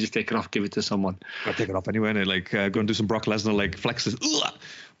like, let me just take it off, give it to someone. I'll take it off anyway, and like go and do some Brock Lesnar like flexes.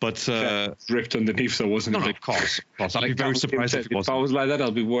 But ripped underneath, so wasn't it? No, of course. I'd be very surprised if it wasn't. If I was like that,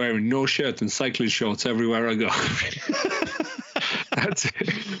 I'll be wearing no shirt and cycling shorts everywhere I go. That's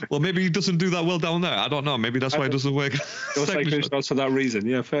it. Well, maybe he doesn't do that well down there. I don't know. Maybe that's why it doesn't work. No cycling shorts for that reason.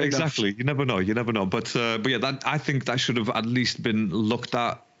 Yeah, fair exactly. enough. You never know. But yeah, I think that should have at least been looked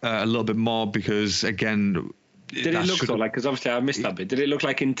at a little bit more because again. Did it look so like? Because obviously I missed that bit. Did it look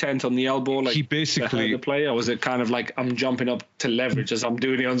like intent on the elbow? Like he basically the player, or was it kind of like I'm jumping up to leverage as I'm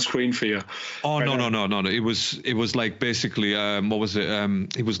doing it on screen for you? Oh no. It was like basically what was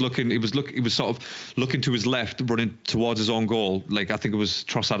it? He was sort of looking to his left, running towards his own goal. Like I think it was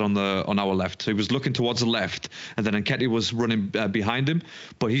Trossard on our left. So he was looking towards the left, and then Nketiah was running behind him.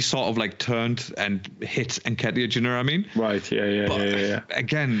 But he sort of like turned and hit Nketiah. Do you know what I mean? Right. Yeah.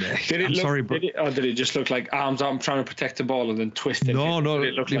 Again, sorry, but did it just look like arms? I'm trying to protect the ball and then twist it. No,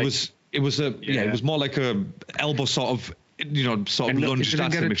 it was more like a elbow sort of lunged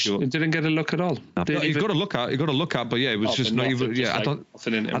at him. It didn't get a look at all. He got a look at, but yeah, it was just not even. Yeah, I don't.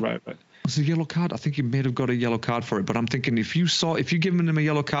 Right. Was it a yellow card? I think he may have got a yellow card for it, but I'm thinking if you're giving him a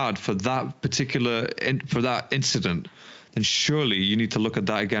yellow card for that particular for that incident, then surely you need to look at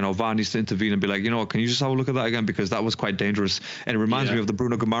that again, or VAR needs to intervene and be like, can you just have a look at that again, because that was quite dangerous. And it reminds me of the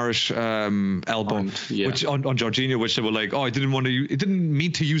Bruno Guimaraes elbow, which on Jorginho, which they were like, he didn't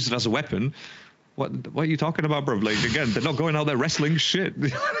mean to use it as a weapon. What are you talking about, bro? Like, again, they're not going out there wrestling shit.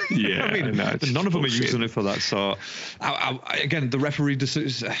 Yeah, I mean, none of them are using it for that. So, again,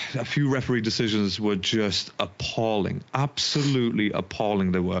 a few referee decisions were just appalling, absolutely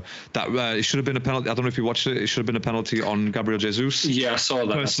appalling. They were. That it should have been a penalty. I don't know if you watched it. It should have been a penalty on Gabriel Jesus. Yeah, I saw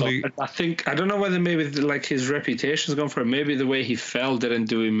that. Personally, I don't know whether maybe like his reputation's gone for it. Maybe the way he fell didn't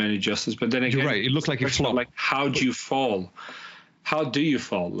do him any justice. But then again, you're right. It looked like he flopped. Like, how do you fall? How do you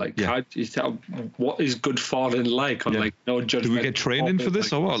fall? Like, what is good falling like? On like no judgment. Do we get training for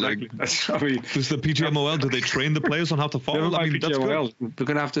this or what? Exactly. Like, does the PGMOL? Do they train the players on how to fall? I mean, that's good. We're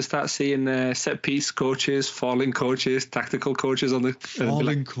gonna have to start seeing set piece coaches, falling coaches, tactical coaches on the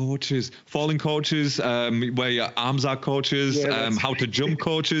falling coaches. Where your arms are coaches. How to jump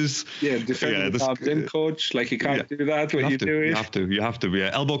coaches. Yeah, defending the arms in coach. Like you can't do that. What you do is you have to. Yeah,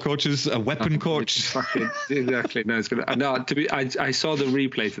 elbow coaches, a weapon coach. Exactly. No, it's gonna. No, to be. I saw the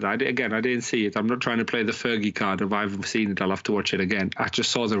replay today. I didn't see it. I'm not trying to play the Fergie card. If I haven't seen it, I'll have to watch it again. I just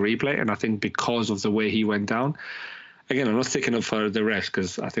saw the replay, and I think because of the way he went down, again, I'm not sticking up for the refs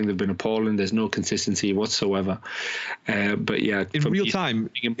because I think they've been appalling. There's no consistency whatsoever. But yeah, in real time,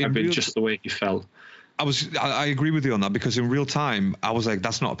 just the way he fell. I agree with you on that, because in real time, I was like,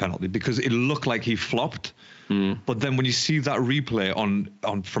 that's not a penalty, because it looked like he flopped. But then when you see that replay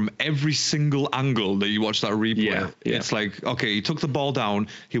on from every single angle that you watch that replay, it's like, okay, he took the ball down,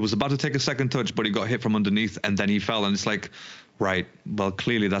 he was about to take a second touch, but he got hit from underneath and then he fell, and it's like, right, well,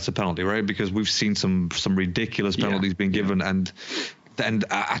 clearly that's a penalty, right? Because we've seen some ridiculous penalties being given, and And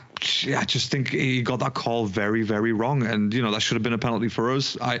I just think he got that call very, very wrong. And, that should have been a penalty for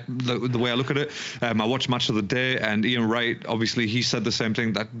us. The way I look at it, I watched Match of the Day, and Ian Wright, obviously, he said the same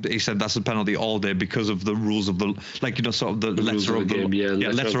thing, that he said that's a penalty all day because of the rules of the, sort of the letter of the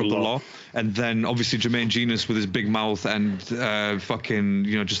letter of the law. And then, obviously, Jermaine Genius with his big mouth and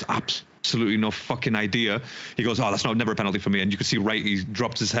just absolutely no fucking idea. He goes, that's never a penalty for me. And you can see Wright, he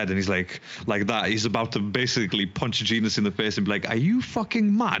dropped his head and he's like that. He's about to basically punch Genius in the face and be like, are you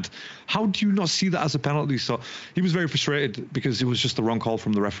fucking mad? How do you not see that as a penalty? So he was very frustrated because it was just the wrong call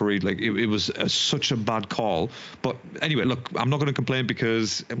from the referee. Like it was such a bad call. But anyway, look, I'm not going to complain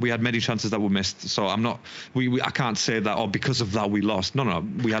because we had many chances that were missed. So I'm not, I can't say that, because of that we lost. No,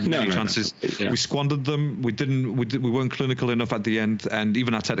 we had many chances. Yeah. We squandered them. We weren't clinical enough at the end. And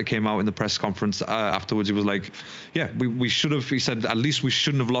even Arteta came out in the press conference afterwards. He was like, we should have, he said, at least we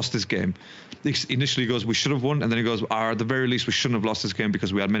shouldn't have lost this game. Initially he goes, we should have won, and then he goes, at the very least we shouldn't have lost this game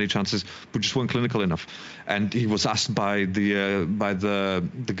because we had many chances, we just weren't clinical enough. And he was asked by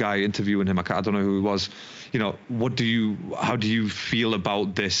the guy interviewing him, I don't know who he was, how do you feel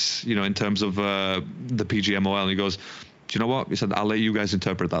about this, in terms of the PGMOL? And he goes, do you know what? He said, I'll let you guys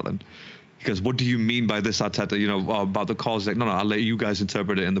interpret that then. Because what do you mean by this, Arteta? About the calls? Like, no, I'll let you guys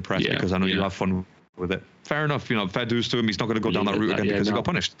interpret it in the press because I know you have fun with it. Fair enough, fair dues to him. He's not going to go down that route again because he got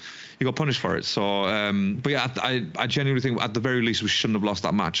punished. He got punished for it. So, but yeah, I genuinely think at the very least we shouldn't have lost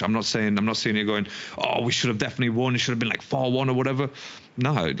that match. I'm not saying you're going, we should have definitely won. It should have been like 4-1 or whatever.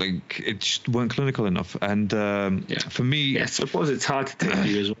 No, like it just weren't clinical enough. And for me, I suppose it's hard to take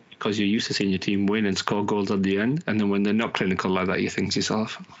you as well, because you're used to seeing your team win and score goals at the end, and then when they're not clinical like that, you think to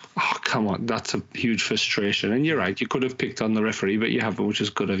yourself, come on, that's a huge frustration. And you're right, you could have picked on the referee, but you haven't, which is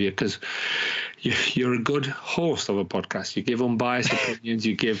good of you, because you're a good host of a podcast. You give unbiased opinions,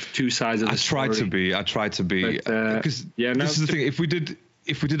 you give two sides of the story. I try to be. Because this is the thing,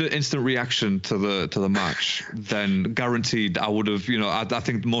 if we did an instant reaction to the match, then guaranteed I would have, I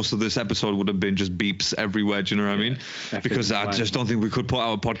think most of this episode would have been just beeps everywhere. Do you know what I mean? Because I just don't think we could put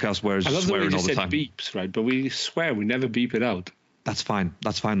out a podcast where it's swearing all the time. Beeps, right? But we swear, we never beep it out. That's fine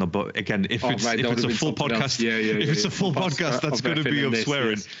though. But again, if it's a full podcast, if it's a full podcast, that's going to be of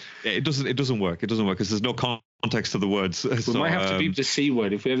swearing. Yeah, it doesn't work because there's no context to the words. We might have to beep the C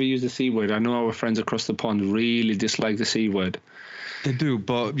word if we ever use the C word. I know our friends across the pond really dislike the C word. They do,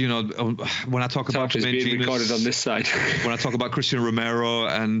 but when I talk about Jermaine Genius, recorded on this side. When I talk about Christian Romero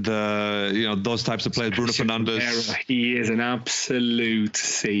and those types of players, Bruno Fernandes, he is an absolute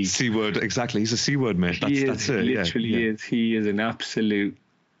C word. Exactly, he's a C word, mate. That's it. Literally is. He is an absolute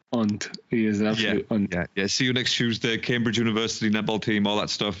unt. He is an absolute unt. Yeah. See you next Tuesday. Cambridge University netball team, all that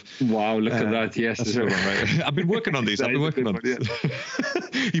stuff. Wow, look at that. Yes, that's right. I've been working on these.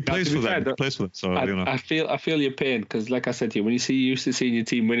 He plays for them. So I feel your pain, because, like I said to you, when you used to seeing your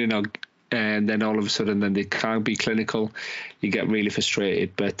team winning out, and then all of a sudden then they can't be clinical, you get really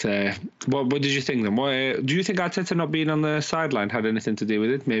frustrated. But what did you think then? Do you think Arteta not being on the sideline had anything to do with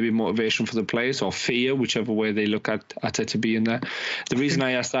it? Maybe motivation for the players, or fear, whichever way they look at Arteta being there. The reason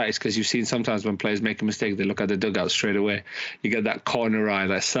I ask that is because you've seen sometimes when players make a mistake, they look at the dugout straight away. You get that corner eye,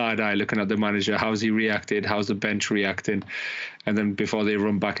 that side eye, looking at the manager. How's he reacted? How's the bench reacting? And then before they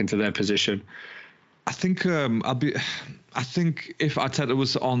run back into their position. I think I think if Arteta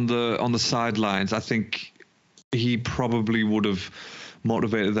was on the sidelines, I think he probably would have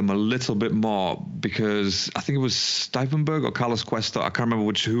motivated them a little bit more, because I think it was Stevenberg or Carlos Cuesta, I can't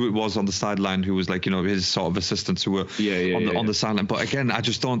remember who it was on the sideline, who was like, his sort of assistants who were on the sideline. But again, I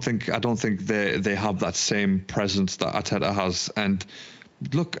don't think they have that same presence that Arteta has. And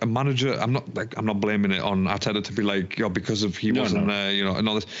look, a manager, I'm not blaming it on Arteta to be like, because of he wasn't there, and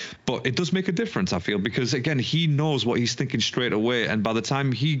all this. But it does make a difference, I feel, because again, he knows what he's thinking straight away, and by the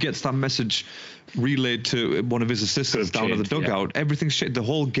time he gets that message relayed to one of his assistants down at the dugout, everything's changed. The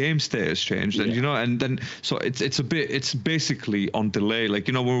whole game state has changed, and and then so it's basically on delay. Like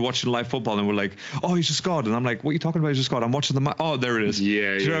when we're watching live football and we're like, oh, he's just scored, and I'm like, what are you talking about? He's just scored. I'm watching the match. Oh, there it is. Do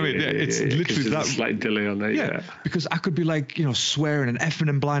you know what I mean? It's literally that slight delay on that. Yeah, because I could be like swearing and effing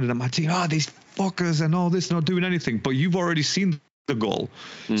and blinding at my team. These fuckers and all this, not doing anything. But you've already seen the goal.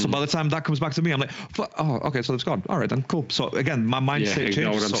 So by the time that comes back to me, I'm like, okay, so they've scored. All right, then cool. So again, my mindset changes. You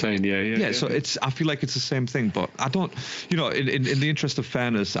know what I'm saying? Yeah. So I feel like it's the same thing, but I don't, in the interest of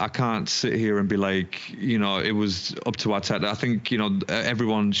fairness, I can't sit here and be like, it was up to Arteta. I think,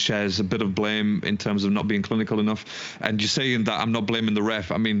 everyone shares a bit of blame in terms of not being clinical enough. And you're saying that I'm not blaming the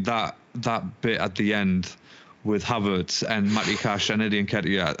ref. I mean, that bit at the end with Havertz and Matty Cash and Eddie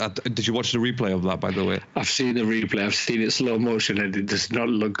Nketiah. Did you watch the replay of that, by the way? I've seen the replay. I've seen it slow motion, and it does not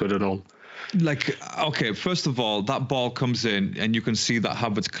look good at all. like, okay, first of all, that ball comes in and you can see that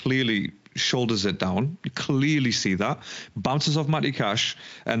Havertz clearly shoulders it down. You clearly see that. Bounces off Matty Cash,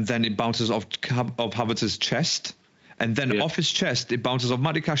 and then it bounces off Havertz's chest. And then off his chest, it bounces off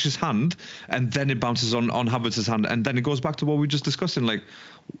Matty Cash's hand, and then it bounces on Havertz's hand. And then it goes back to what we were just discussing, like,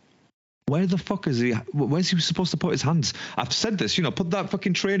 where the fuck is he? Where's he supposed to put his hands? I've said this, put that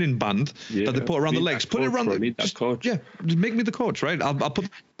fucking training band that they put around the legs. Put it around the coach. Yeah, just make me the coach, right? I'll put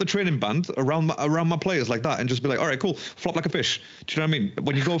the training band around my players like that, and just be like, all right, cool, flop like a fish. Do you know what I mean?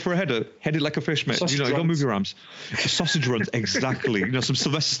 When you go for a header, head it like a fish, mate. You don't move your arms. Sausage runs, exactly. Some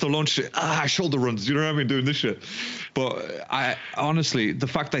Sylvester Stallone shit. Shoulder runs. You know what I mean? Doing this shit. But I honestly, the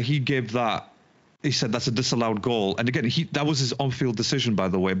fact that he gave that. He said that's a disallowed goal. And again, that was his on-field decision, by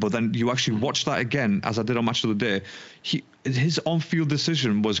the way. But then you actually watch that again, as I did on Match of the Day. His on-field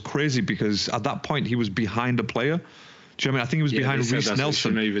decision was crazy because at that point he was behind a player. Do you know what I mean? I think he was behind Reece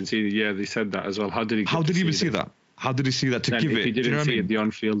Nelson. They said that as well. How did he even see that? How did he see that to give it? If he didn't see it, the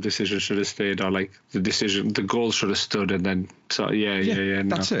on-field decision should have stayed, or like the goal should have stood, and then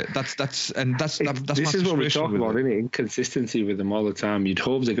That's it. That's this is what we talk about, isn't it? Inconsistency with them all the time. You'd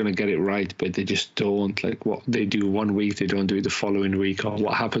hope they're going to get it right, but they just don't. Like what they do one week, they don't do it the following week, or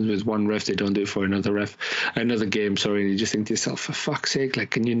what happens with one ref, they don't do it for another game. Sorry, and you just think to yourself, for fuck's sake,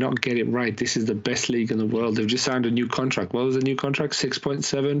 like, can you not get it right? This is the best league in the world. They've just signed a new contract. What was the new contract?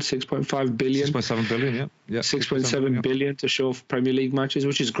 6.5 billion. 6.7 billion. Yeah. 6.7 billion to show Premier League matches,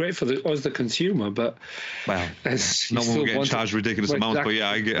 which is great for us, the consumer, but no one will get charged ridiculous amounts. But yeah,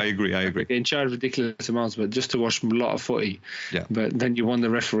 I agree. Getting charged ridiculous amounts, but just to watch a lot of footy. Yeah. But then you want the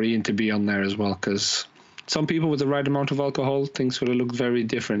refereeing to be on there as well, because some people with the right amount of alcohol, things would have looked very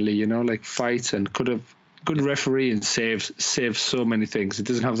differently. Like fights, and could have. Good refereeing saves so many things. It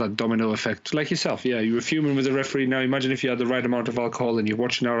doesn't have that domino effect. Like yourself, you were fuming with the referee. Now imagine if you had the right amount of alcohol and you're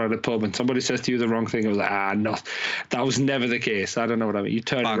watching out at a pub and somebody says to you the wrong thing. It was like, no, that was never the case. I don't know what I mean. You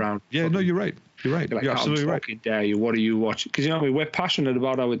turn around. Yeah, no, you're right. You're right. Like, you're absolutely right. Dare you? What are you watching? Because we're passionate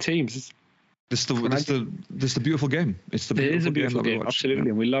about our teams. This the beautiful game. It is a beautiful game, absolutely,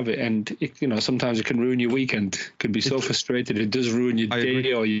 and we love it. And sometimes it can ruin your weekend. It can be so frustrated. It does ruin your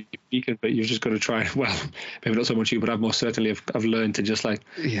day or your weekend, but you've just got to try. Well, maybe not so much you, but I've most certainly I've learned to just like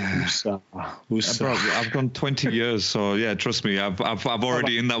Bro, I've gone 20 years, so yeah, trust me, I've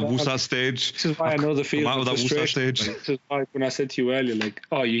already in that Wusa stage. This is why I know the feeling of frustration. Stage. This is why when I said to you earlier, like,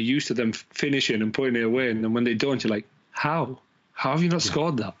 you're used to them finishing and putting it away, and then when they don't, you're like, how have you not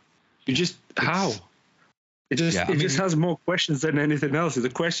scored that? You just how? It just has more questions than anything else.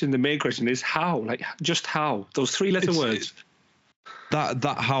 The main question is how? Like, just how? Those 3-letter words.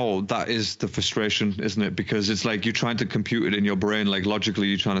 That is the frustration, isn't it? Because it's like you're trying to compute it in your brain, like logically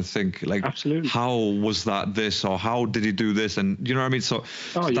you're trying to think, like, absolutely, how was that this, or how did he do this, and you know what I mean. So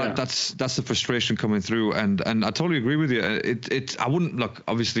that's the frustration coming through, and I totally agree with you. I wouldn't look.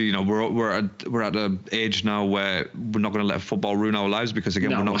 Obviously, we're at an age now where we're not going to let football ruin our lives, because again,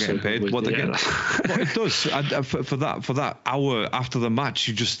 we're not getting paid what they're getting. But it does. For that hour after the match,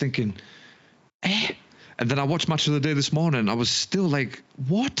 you're just thinking, And then I watched Match of the Day this morning. I was still like,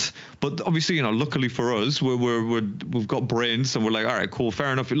 what? But obviously, luckily for us, we've got brains, and we're like, all right, cool,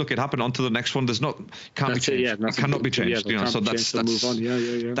 fair enough. Look, it happened onto the next one. Can't be changed. It cannot be changed. So that's move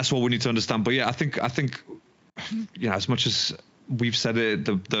on. That's what we need to understand. But yeah, I think as much as we've said it,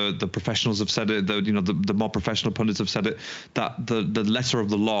 the professionals have said it, the more professional pundits have said it, that the letter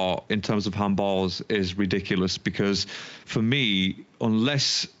of the law in terms of handballs is ridiculous. Because for me,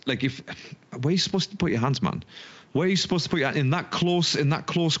 unless, like, where are you supposed to put your hands, man? Where are you supposed to put your in that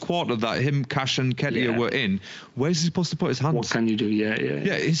close quarter that him, Cash, and Ketia were in? Where's he supposed to put his hands? What can you do? Yeah.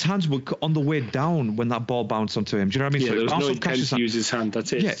 His hands were on the way down when that ball bounced onto him. Do you know what I mean? Yeah, there was no intent to use his hand.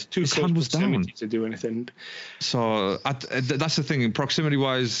 That's it. Yeah, his hand was down to do anything. So that's the thing,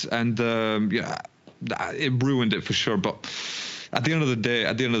 proximity-wise, and it ruined it for sure. But at the end of the day,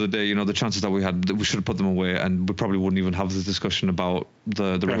 the chances that we had, we should have put them away, and we probably wouldn't even have this discussion about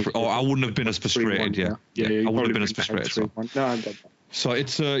the referee. Or I wouldn't have been as frustrated. I wouldn't have been as frustrated. So. No, I get that. So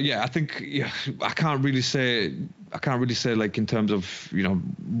it's I think I can't really say like in terms of I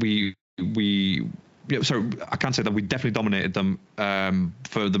can't say that we definitely dominated them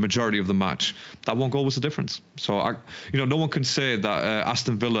for the majority of the match. That one goal was the difference. So no one can say that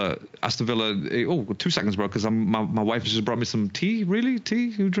Aston Villa. Oh, 2 seconds, bro, because my wife has just brought me some tea. Really,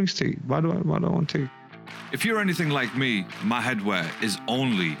 tea? Who drinks tea? Why do I want tea? If you're anything like me, my headwear is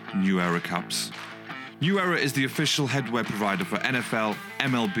only New Era caps. New Era is the official headwear provider for NFL,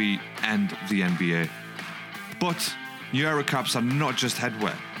 MLB, and the NBA. But New Era caps are not just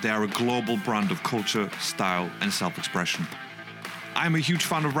headwear. They are a global brand of culture, style, and self-expression. I'm a huge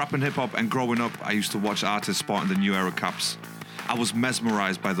fan of rap and hip-hop, and growing up, I used to watch artists sporting the New Era caps. I was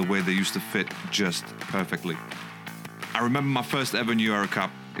mesmerized by the way they used to fit just perfectly. I remember my first ever New Era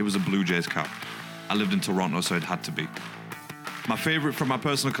cap. It was a Blue Jays cap. I lived in Toronto, so it had to be. My favorite from my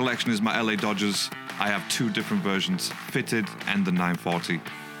personal collection is my LA Dodgers. I have 2 different versions, fitted and the 940.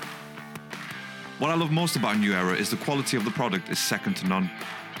 What I love most about New Era is the quality of the product is second to none.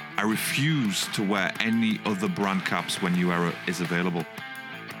 I refuse to wear any other brand caps when New Era is available.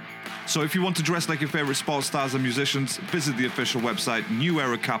 So if you want to dress like your favorite sports stars and musicians, visit the official website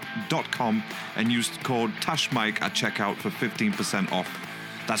neweracap.com and use code TASHMIKE at checkout for 15% off.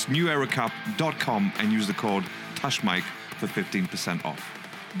 That's neweracap.com and use the code TASHMIKE for 15% off.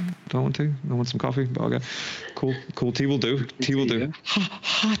 Don't want to? I want some coffee. But okay. Cool. Tea will do. Tea will do. Yeah.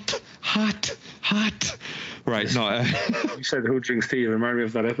 Hot. Right. No. You said who drinks tea? Remind me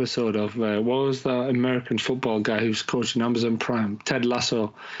of that episode of what was that American football guy who's coaching Amazon Prime, Ted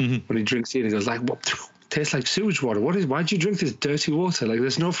Lasso, when he drinks tea and he goes like, "What? Tastes like sewage water. Why'd you drink this dirty water? Like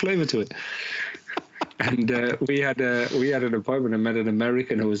there's no flavor to it." And we had an appointment and met an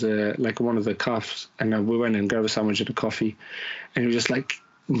American who was like one of the calves, and we went and grabbed a sandwich and a coffee, and he was just like,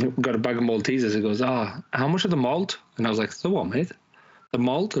 got a bag of Maltesers. He goes, how much of the malt? And I was like, the what, mate? The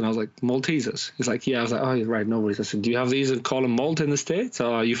malt? And I was like, Maltesers. He's like, yeah. I was like, oh, you're right, no worries. I said, do you have these and call them malt in the States?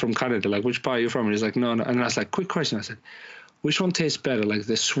 Or are you from Canada? Like, which part are you from? And he's like, no. And I was like, quick question. I said, which one tastes better, like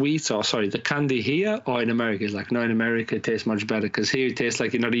the candy here or in America? He's like, no, in America it tastes much better because here it tastes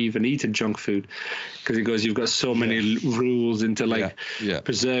like you're not even eating junk food, because he goes, you've got so many rules into like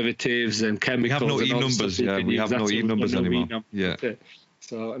preservatives and chemicals. We have no E numbers. We have no E numbers anymore.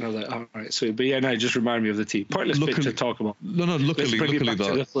 So, and I was like, all right, sweet. But yeah, no, it just reminded me of the tea. Pointless bit to talk about. No,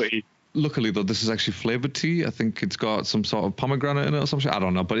 luckily though, this is actually flavored tea. I think it's got some sort of pomegranate in it or something. I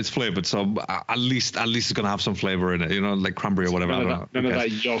don't know, but it's flavored, so at least it's gonna have some flavor in it. You know, like cranberry or whatever. None of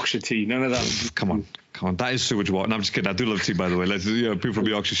that Yorkshire tea. None of that. Come on. That is sewage water. No, I'm just kidding. I do love tea, by the way. People from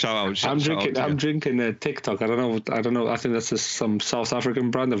Yorkshire, shout out. I'm drinking TikTok. I don't know. I think that's some South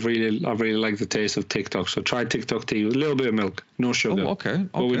African brand. I really like the taste of TikTok. So try TikTok tea with a little bit of milk, no sugar. Oh, okay.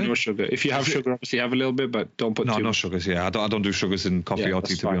 But with no sugar. If you have sugar, obviously have a little bit, but don't put no sugars. Yeah, I don't do sugars in coffee or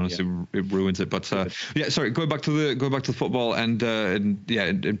tea. To be honest, it ruins it. But sorry. Going back to the football and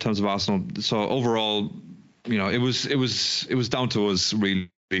in terms of Arsenal. So overall, you know, it was down to us really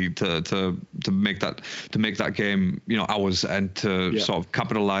to make that game, you know, ours, and to sort of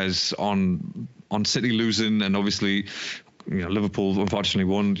capitalize on City losing, and obviously, you know, Liverpool unfortunately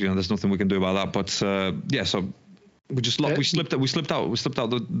won. You know, there's nothing we can do about that. But so we just we slipped out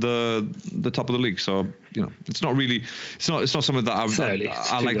the top of the league. So, you know, it's not something that I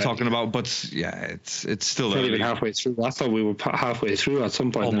like talking about. But yeah, it's still not even halfway through. I thought we were halfway through at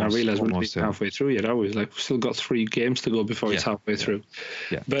some point, and I realized we're not halfway through yet. Are we? Like, we've still got 3 games to go before it's halfway through.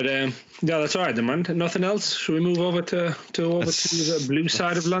 Yeah. But that's all right, then, man. Nothing else. Should we move over to the blue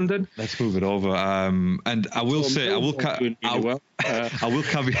side of London? Let's move it over. And I will say, I will caveat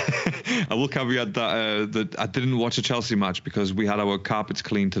that I didn't watch a Chelsea match because we had our carpets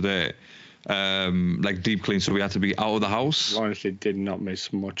cleaned today, like deep clean, so we had to be out of the house. Honestly, did not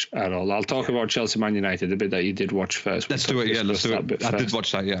miss much at all. I'll talk about Chelsea Man United, the bit that you did watch first. Let's do it. Yeah, let's do it. I did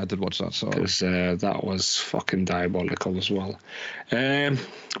watch that. So because that was fucking diabolical as well.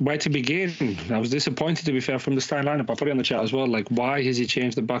 Where to begin? I was disappointed, to be fair, from the starting lineup. I put it in the chat as well. Like, why has he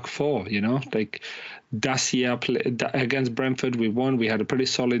changed the back 4? You know, like Dacia against Brentford, we won. We had a pretty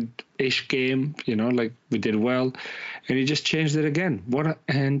solid-ish game. You know, like we did well, and he just changed it again.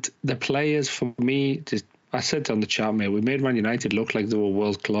 And the players, for me, I said on the chat, mate, we made Man United look like they were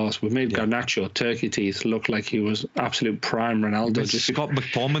world class. We made Garnacho, Turkey Teeth, look like he was absolute prime Ronaldo. Scott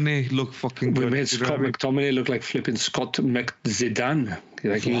McTominay look fucking good. We made Scott McTominay look like flipping Zidane.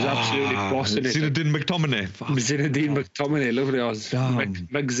 Like, he was absolutely bossing it. Zinedine McTominay. Look at us.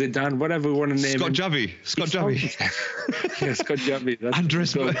 Zidane, whatever we want to name Scott him. Scott Javi. Yeah, Scott Javi.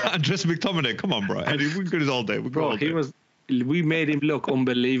 Andres McTominay. Come on, bro. Eddie, we're good as all day. We made him look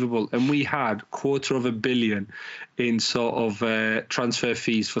unbelievable, and we had $250 million in sort of transfer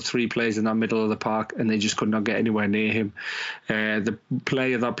fees for 3 players in that middle of the park, and they just could not get anywhere near him. The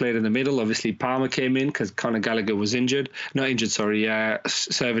player that played in the middle, obviously Palmer came in because Conor Gallagher was serving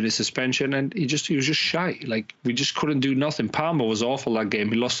his suspension, and he was just shy. Like, we just couldn't do nothing. Palmer was awful that game.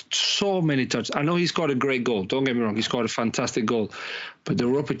 He lost so many touches. I know he scored a great goal. Don't get me wrong, he scored a fantastic goal, but there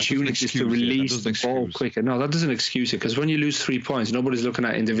were opportunities to release the ball quicker. No, that doesn't excuse it, because when you lose 3 points, nobody's looking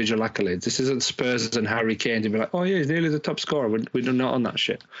at individual accolades. This isn't Spurs and Harry Kane to be like, oh yeah, he's nearly the top scorer. We do not on that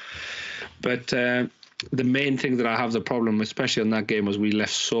shit. But the main thing that I have the problem, especially on that game, was we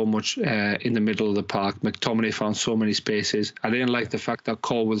left so much in the middle of the park. McTominay found so many spaces. I didn't like the fact that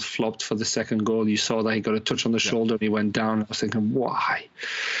Colwill flopped for the second goal. You saw that he got a touch on the shoulder and he went down. I was thinking, why?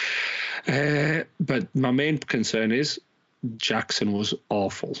 But my main concern is Jackson was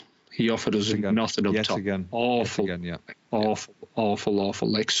awful. He offered us nothing up top. Awful. Awful.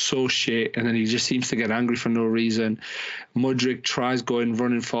 Like, so shit. And then he just seems to get angry for no reason. Mudryk tries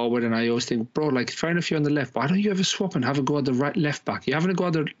running forward, and I always think, bro, like, fair enough, you're on the left, why don't you ever swap and have a go at the left back? You're having a go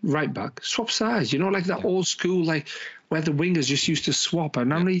at the right back. Swap sides. You know, like that old school, like, where the wingers just used to swap. And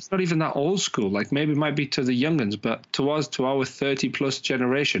now he's not even that old school. Like, maybe it might be to the young'uns, but to us, to our 30-plus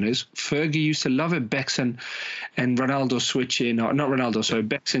generation, is Fergie used to love it. Becks and Ronaldo switching, or not Ronaldo, sorry,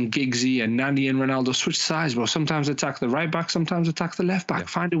 Becks and Giggsy and Nani and Ronaldo switch sides, bro. Sometimes attack the right back, sometimes attack the left back.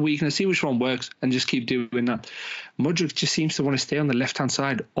 Find a weakness, see which one works, and just keep doing that. Mudryk just seems to want to stay on the left-hand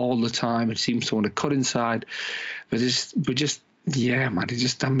side all the time. It seems to want to cut inside. But yeah, man, he's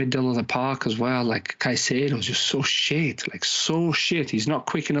just that middle of the park as well. Like, Caicedo's just so shit. He's not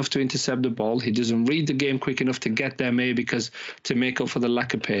quick enough to intercept the ball. He doesn't read the game quick enough to get there, maybe because to make up for the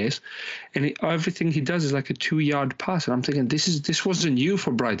lack of pace. And everything he does is like a 2-yard pass. And I'm thinking, this wasn't you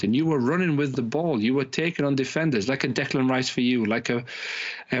for Brighton. You were running with the ball. You were taking on defenders, like a Declan Rice for you, like a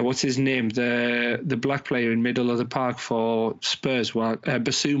what's his name, the black player in middle of the park for Spurs,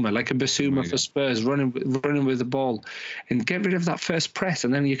 Basuma, like a Basuma for Spurs, running with the ball, and get rid of that first press,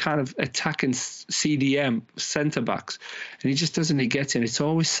 and then you're kind of attacking CDM centre backs, and he just doesn't. He gets in. It's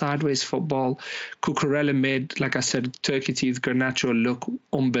always sideways football. Cucurella made, like I said, Turkey Teeth Garnacho look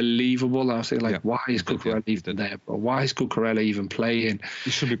unbelievable. I was thinking, like, why is Cucurella even there, bro? Why is Cucurella even playing?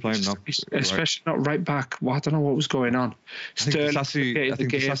 He should be playing now, especially not right back. Well, I don't know what was going on. I think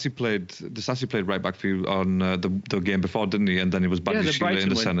Disasi played right back for you on the game before, didn't he? And then he was Badiashile in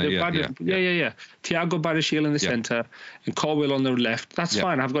the centre. Yeah. Thiago Badiashile in the centre and Colwill on the left. That's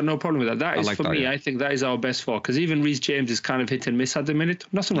fine. I've got no problem with that. That is, for me, I think that is our best four, because even Reece James is kind of hit and miss at the minute.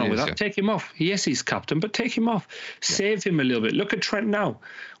 Nothing wrong with that. Take him off. Yes, he's captain, but take him off. Save him a little bit. Look at Trent now.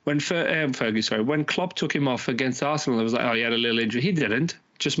 When when Klopp took him off against Arsenal, it was like, oh, he had a little injury. He didn't.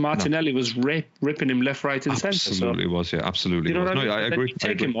 Just Martinelli was ripping him left, right, and centre. Absolutely was, yeah, absolutely. You know was. What I mean? I agree.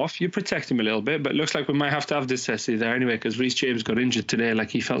 Take him off, you protect him a little bit, but it looks like we might have to have this Disasi there anyway, because Reece James got injured today.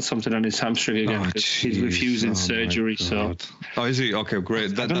 Like, he felt something on his hamstring again. He's refusing surgery. So, is he? Okay,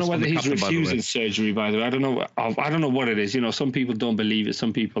 great. I don't know whether he's refusing surgery. By the way, I don't know what it is. You know, some people don't believe it.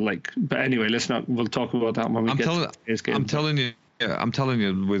 Some people but anyway, we'll talk about that when we get to today's game. I'm telling you. Yeah, I'm telling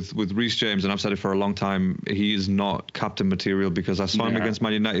you, with Reece James, and I've said it for a long time, he is not captain material, because I saw him against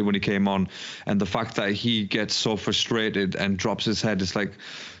Man United when he came on, and the fact that he gets so frustrated and drops his head, it's like,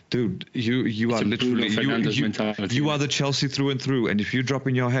 dude, you are literally you are the Chelsea through and through, and if you drop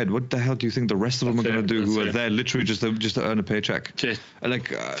in your head, what the hell do you think the rest of them are going to do, who are there literally just to earn a paycheck,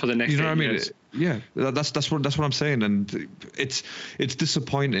 for the next, you know what I mean? Years. Yeah, that's what I'm saying, and it's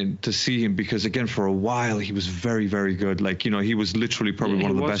disappointing to see him, because again, for a while he was very, very good. Like, you know, he was literally probably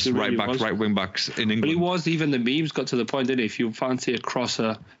one of the best right wing backs in England. But he was, even the memes got to the point, didn't it? If you fancy a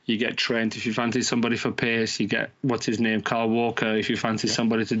crosser, you get Trent. If you fancy somebody for pace, you get what's his name, Kyle Walker. If you fancy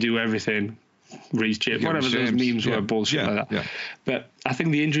somebody to do everything, Reece James, whatever those memes were, bullshit like that. But I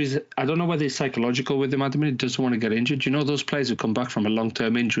think the injuries, I don't know whether it's psychological with him at the minute. He doesn't want to get injured. You know, those players who come back from a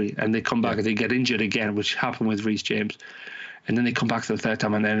long-term injury and they come back and they get injured again, which happened with Reece James. And then they come back to the third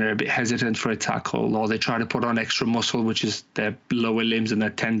time and then they're a bit hesitant for a tackle, or they try to put on extra muscle, which is their lower limbs and their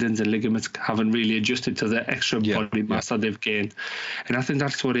tendons and ligaments haven't really adjusted to the extra body mass that they've gained. And I think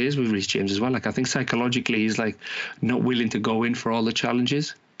that's what it is with Reece James as well. Like, I think psychologically he's like not willing to go in for all the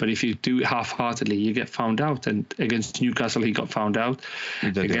challenges. But if you do it half-heartedly, you get found out. And against Newcastle, he got found out.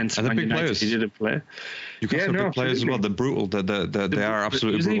 Against Man United, he didn't play. You got some big players as well. They're brutal. They are absolutely brutal players.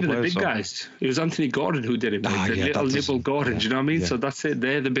 It wasn't even the big guys. It was Anthony Gordon who did it. Little nibble Gordon. Do you know what I mean? Yeah. So that's it.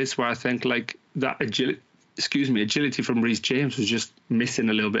 They're the bits where I think, like, that agility from Reece James was just missing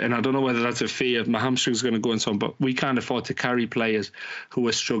a little bit. And I don't know whether that's a fear of my hamstring's going to go and so on, but we can't afford to carry players who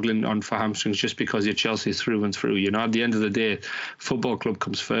are struggling on for hamstrings just because you're Chelsea through and through. You know, at the end of the day, football club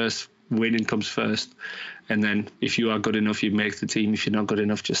comes first, winning comes first. And then if you are good enough, you make the team. If you're not good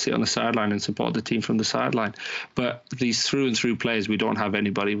enough, just sit on the sideline and support the team from the sideline. But these through and through players, we don't have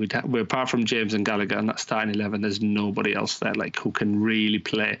anybody. We're apart from James and Gallagher and that starting 11, there's nobody else there like who can really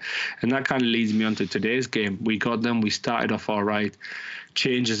play. And that kind of leads me on to today's game. We got them. We started off all right.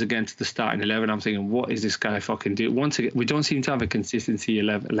 Changes against the starting 11. I'm thinking, what is this guy fucking do? Once again, we don't seem to have a consistent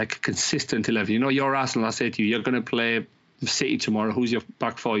 11. You know, your Arsenal, I say to you, you're going to play City tomorrow. Who's your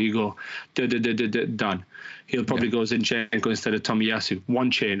back four? You go, done. He'll probably go Zinchenko instead of Tomiyasu.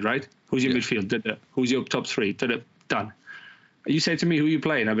 One change, right? Who's your midfield? Who's your top three? Done. You say to me who you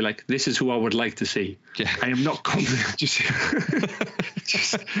play, and I'll be like, this is who I would like to see. Yeah. I am not confident. Do you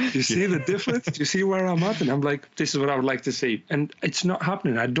see the difference? Do you see where I'm at? And I'm like, this is what I would like to see. And it's not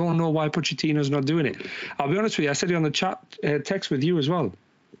happening. I don't know why Pochettino's not doing it. I'll be honest with you. I said it on the chat text with you as well.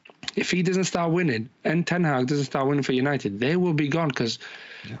 If he doesn't start winning and Ten Hag doesn't start winning for United, they will be gone because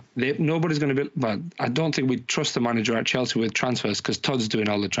nobody's going to be. Well, I don't think we trust the manager at Chelsea with transfers because Todd's doing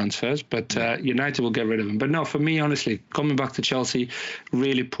all the transfers, but United will get rid of him. But no, for me, honestly, coming back to Chelsea,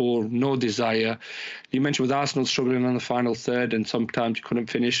 really poor, no desire. You mentioned with Arsenal struggling on the final third and sometimes you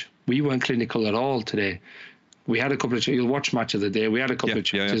couldn't finish. We weren't clinical at all today. We had a couple of, you'll watch match of the day, we had a couple of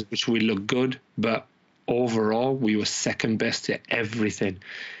chances which we looked good, but overall we were second best at everything.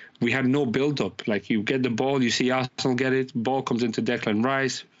 We had no build-up. Like, you get the ball, you see Arsenal get it, ball comes into Declan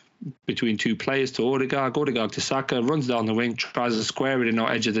Rice, between two players to Odegaard to Saka, runs down the wing, tries to square it in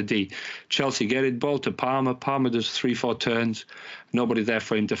our edge of the D. Chelsea get it, ball to Palmer does 3-4 turns, nobody there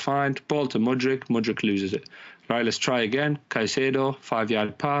for him to find, ball to Mudryk loses it. Right, let's try again, Caicedo,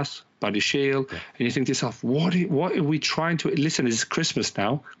 5-yard pass, body shield, and you think to yourself, what are we trying to, listen, it's Christmas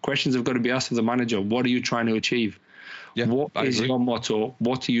now, questions have got to be asked of the manager, what are you trying to achieve? Yeah, what is your motto?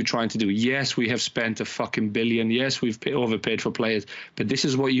 What are you trying to do? Yes, we have spent a fucking billion. Yes, we've overpaid for players. But this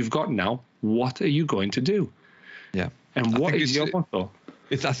is what you've got now. What are you going to do? Yeah. And what is your motto?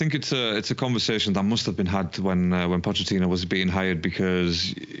 I think it's a conversation that must have been had when Pochettino was being hired,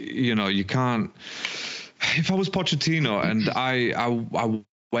 because, you know, you can't. If I was Pochettino and I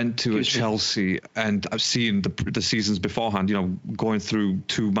went to a Chelsea and I've seen the seasons beforehand, you know, going through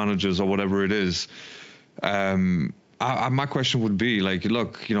two managers or whatever it is, my question would be like,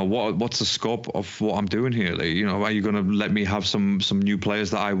 look, you know, what's the scope of what I'm doing here? Like, you know, are you going to let me have some new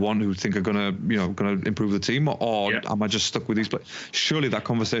players that I want who think are going to improve the team, or am I just stuck with these players? Surely that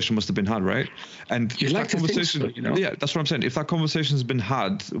conversation must have been had, right? And you like that conversation, so, you know? Yeah, that's what I'm saying. If that conversation's been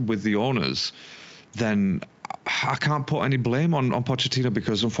had with the owners, then I can't put any blame on Pochettino,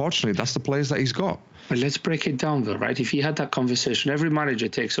 because unfortunately that's the players that he's got. But let's break it down though, right? If he had that conversation, every manager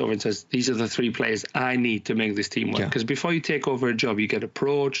takes over and says, these are the three players I need to make this team work. Because before you take over a job, you get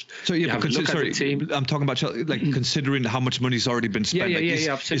approached. So I'm talking about Chelsea, like considering how much money's already been spent.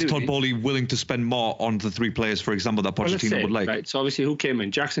 Absolutely. Is Todd Bowley willing to spend more on the three players, for example, that Pochettino would like? Right. So obviously, who came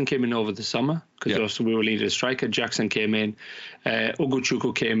in? Jackson came in over the summer because we were needing a striker. Jackson came in.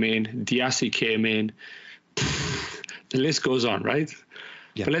 Ugochukwu came in. Diassi came in. The list goes on, right?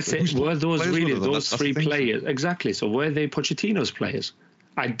 Yeah. But let's say, were those really those three players? Exactly. So were they Pochettino's players?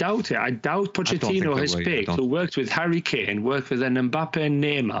 I doubt it. I doubt Pochettino has picked who worked with Harry Kane, worked with an Mbappe and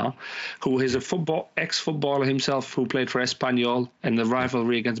Neymar, who is a ex-footballer himself who played for Espanyol and the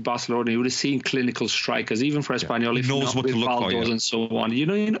rivalry against Barcelona. He would have seen clinical strikers, even for Espanyol, if knows what to look for, and so on. You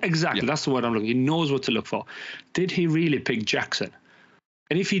know exactly. That's the word I'm looking. He knows what to look for. Did he really pick Jackson?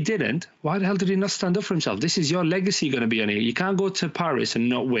 And if he didn't, why the hell did he not stand up for himself? This is your legacy going to be on here. You can't go to Paris and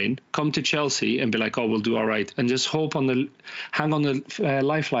not win, come to Chelsea and be like, oh, we'll do all right, and just hang on the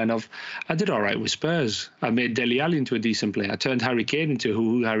lifeline of, I did all right with Spurs. I made Dele Alli into a decent player. I turned Harry Kane into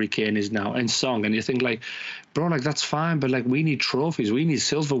who Harry Kane is now, and Song. And you think like, bro, like that's fine, but like we need trophies. We need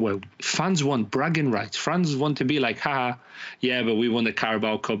silverware. Fans want bragging rights. Fans want to be like, haha, yeah, but we won the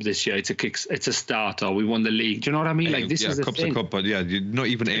Carabao Cup this year. It's a start, or we won the league. Do you know what I mean? Like this is the Cup's thing. A cup, but you're not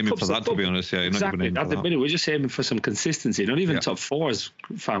even aiming for that, to be honest. Yeah, you're not even aiming for that. At the minute, we're just aiming for some consistency. Not even top four is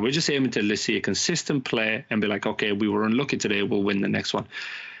fine. We're just aiming to see a consistent play and be like, okay, we were unlucky today, we'll win the next one.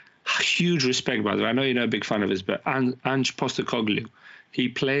 Huge respect, by the way. I know you're not a big fan of his, but Ange Postecoglou, he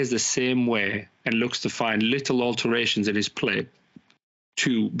plays the same way and looks to find little alterations in his play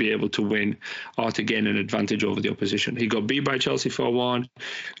to be able to win or to gain an advantage over the opposition. He got beat by Chelsea 4-1,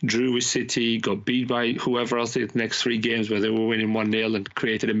 drew with City, got beat by whoever else the next three games where they were winning 1-0 and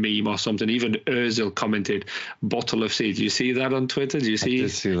created a meme or something. Even Ozil commented, bottle of seed. Do you see that on Twitter? Do you see? I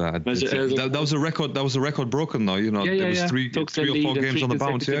did see that. That was a record. That was a record broken though. You know, there was three or four games on the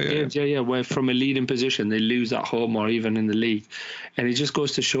bounce. Where from a leading position they lose at home or even in the league, and it just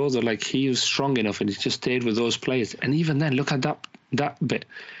goes to show that like he was strong enough and he just stayed with those players. And even then, look at that bit.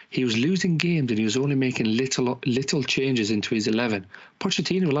 He was losing games and he was only making little changes into his 11.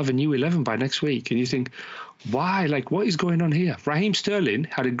 Pochettino will have a new 11 by next week. And you think, why? Like, what is going on here? Raheem Sterling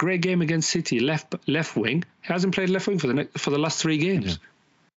had a great game against City, left wing. He hasn't played left wing for the last three games. Yeah.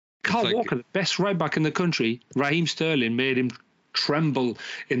 Carl Walker, the best right back in the country, Raheem Sterling made him tremble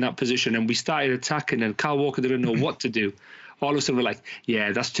in that position. And we started attacking and Carl Walker didn't know what to do. all of a sudden we're like,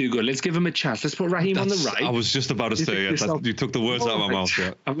 yeah, that's too good. Let's give him a chance. Let's put Raheem on the right. I was just about to say it. You took the words out of my mouth.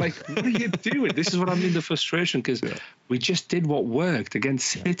 Yeah. I'm like, what are you doing? This is what I mean, the frustration, because we just did what worked against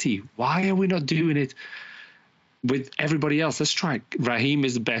City. Why are we not doing it with everybody else? Let's try. Raheem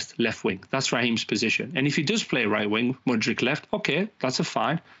is the best left wing. That's Raheem's position. And if he does play right wing, Mudryk left, okay, that's a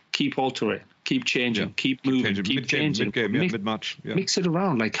fine. Keep altering, keep changing, keep moving, keep changing. Mid-game, mid-match. Yeah. Mix it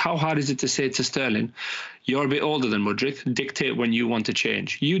around. Like, how hard is it to say to Sterling, you're a bit older than Mudryk, dictate when you want to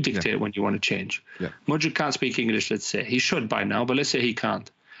change. You dictate when you want to change. Yeah. Mudryk can't speak English, let's say. He should by now, but let's say he can't.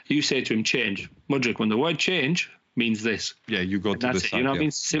 You say to him, change. Mudryk, when the word change means this. Yeah, you go to this side. You know what I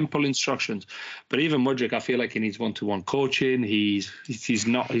mean? Simple instructions. But even Mudryk, I feel like he needs one-to-one coaching. He's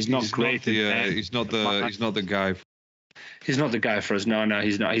not great. He's not the guy. He's not the guy for us. No,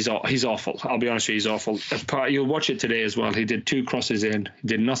 he's not. He's awful. I'll be honest with you, he's awful. You'll watch it today as well. He did 2 crosses in,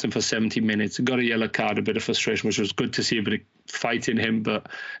 did nothing for 70 minutes, got a yellow card, a bit of frustration, which was good to see a bit of fight in him, but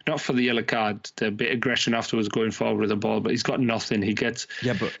not for the yellow card. The bit of aggression afterwards going forward with the ball, but he's got nothing. He gets...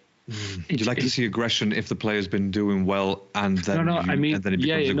 Yeah, but... You like to see aggression if the player's been doing well, and then and then it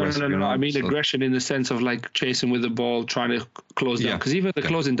becomes aggressive. No. I mean aggression in the sense of like chasing with the ball, trying to close down. Because even the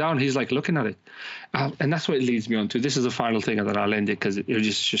closing down, he's like looking at it, and that's what it leads me on to. This is the final thing, and then I'll end it because it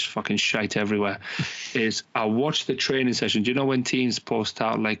just fucking shite everywhere. Is I watched the training session. Do you know when teams post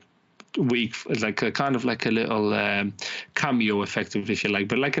out like week, like a kind of like a little cameo, effectively, if you like,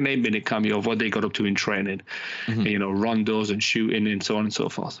 but like an 8-minute cameo of what they got up to in training, you know, rondos and shooting and so on and so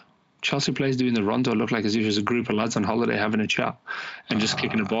forth. Chelsea players doing the rondo look like as if it was a group of lads on holiday having a chat and just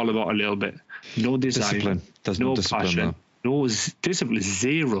kicking the ball about a little bit. No desire, no passion, no discipline,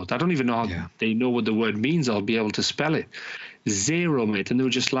 zero. I don't even know how they know what the word means. I'll be able to spell it. Zero, mate. And they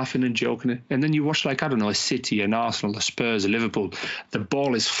were just laughing and joking. And then you watch, like, I don't know, a City, an Arsenal, a Spurs, a Liverpool. The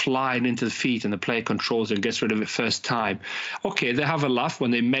ball is flying into the feet and the player controls it and gets rid of it first time. Okay, they have a laugh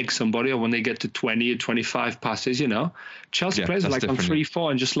when they meg somebody or when they get to 20 or 25 passes, you know. Chelsea players are like on 3-4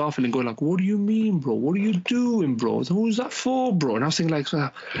 and just laughing and going like, what do you mean, bro? What are you doing, bro? Who's that for, bro? And I was thinking like...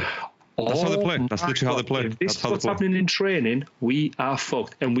 That's how they play. That's literally how they play. If this is what's happening in training, we are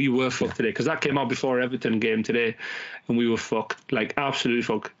fucked. And we were fucked today. Because that came out before Everton game today. And we were fucked. Like, absolutely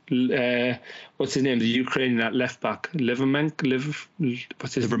fucked. What's his name? The Ukrainian at left back.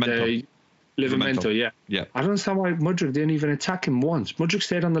 Livramento, yeah. I don't understand why Mudryk didn't even attack him once. Mudryk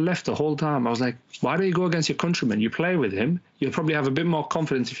stayed on the left the whole time. I was like, why don't you go against your countryman? You play with him. You'll probably have a bit more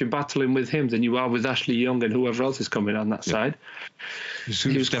confidence if you're battling with him than you are with Ashley Young and whoever else is coming on that side.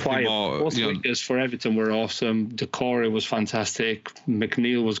 He was quiet. Both wingers for Everton were awesome. Decore was fantastic.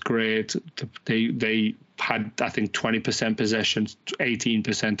 McNeil was great. They had, I think, 20% possession,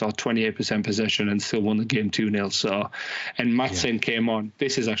 18% or 28% possession, and still won the game 2-0. So, and Maatsen came on.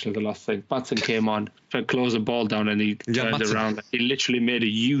 This is actually the last thing. Maatsen came on, closed the ball down, and he turned around. He literally made a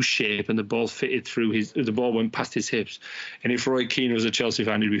U shape, and the ball fitted through the ball went past his hips. And if Roy Keane was a Chelsea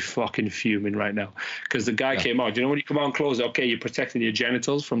fan, he'd be fucking fuming right now, because the guy came out. You know, when you come out and close, okay, you're protecting your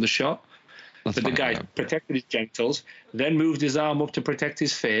genitals from the shot. But the guy protected his genitals, then moved his arm up to protect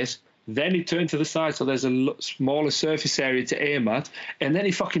his face. Then he turned to the side so there's a smaller surface area to aim at. And then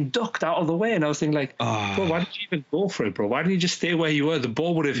he fucking ducked out of the way. And I was thinking like, bro, why did you even go for it, bro? Why didn't you just stay where you were? The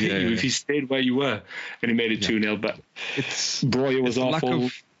ball would have hit you if you stayed where you were. And he made it 2-0. But it was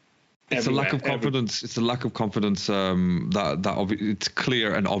awful. It's a lack of confidence. It's a lack of confidence that it's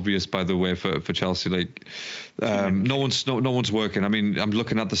clear and obvious, by the way, for Chelsea. Like no one's working. I mean, I'm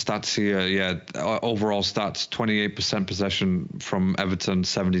looking at the stats here. Yeah, overall stats: 28% possession from Everton,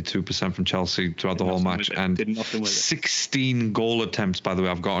 72% from Chelsea throughout the whole match, and 16 goal attempts. By the way,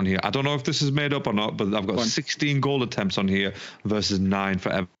 I've got on here. I don't know if this is made up or not, but I've got 16 goal attempts on here versus 9 for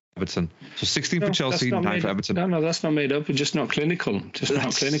Everton. So 16 for Chelsea, 9 for Everton. No, that's not made up. It's just not clinical.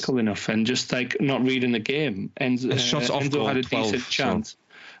 Not clinical enough, and just like not reading the game. And shots off Enzo goal, had a 12, decent chance.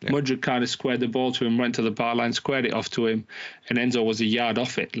 So, Mudryk kind of squared the ball to him, went to the bar line, squared it off to him, and Enzo was a yard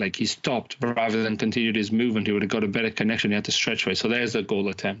off it. Like, he stopped rather than continued his movement. He would have got a better connection. He had to stretch away. So there's a goal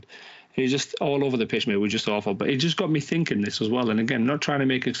attempt. He's just all over the pitch, mate. We're just awful. But it just got me thinking this as well. And again, not trying to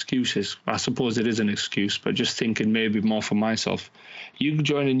make excuses. I suppose it is an excuse, but just thinking maybe more for myself. You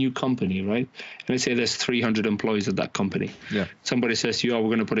join a new company, right? And let's say there's 300 employees at that company. Yeah. Somebody says to you, we're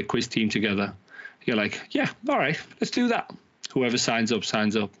going to put a quiz team together. You're like, yeah, all right, let's do that. Whoever signs up,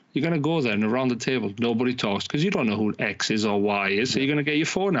 signs up. You're going to go there and around the table, nobody talks because you don't know who X is or Y is. So you're going to get your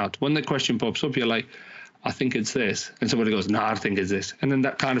phone out. When the question pops up, you're like, I think it's this. And somebody goes, I think it's this. And then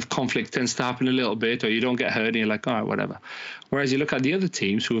that kind of conflict tends to happen a little bit, or you don't get heard and you're like, all right, whatever. Whereas you look at the other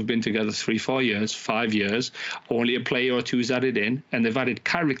teams who have been together 3-4 years, 5 years, only a player or two is added in, and they've added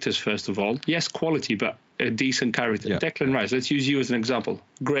characters, first of all. Yes, quality, but a decent character. Yeah. Declan Rice, let's use you as an example.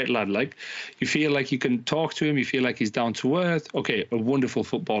 Great lad. Like, you feel like you can talk to him. You feel like he's down to earth. Okay, a wonderful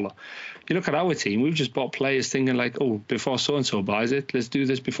footballer. You look at our team, we've just bought players thinking like, oh, before so-and-so buys it, let's do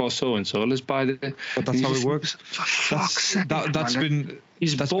this before so-and-so. Let's buy the... But that's how it works. For fuck's sake, that's been...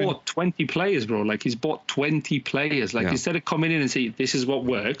 He's bought 20 players, bro. Like, he's bought 20 players. Like, instead of coming in and saying, this is what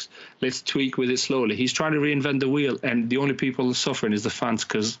works, let's tweak with it slowly. He's trying to reinvent the wheel, and the only people suffering is the fans,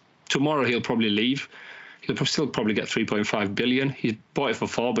 because tomorrow he'll probably leave. He'll still probably get 3.5 billion. He's bought it for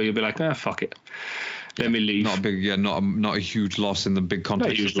 4, but he'll be like, fuck it. Let me leave. Not a big, not a huge loss in the big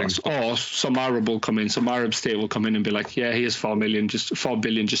context of things. Or some Arab will come in, some Arab state will come in and be like, here's 4 billion,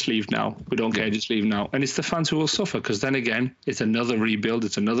 just leave now. We don't care, just leave now. And it's the fans who will suffer, because then again, it's another rebuild,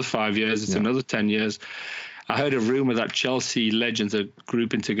 it's another 5 years, it's another 10 years. I heard a rumour that Chelsea legends are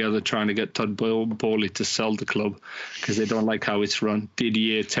grouping together trying to get Todd Bowley to sell the club because they don't like how it's run.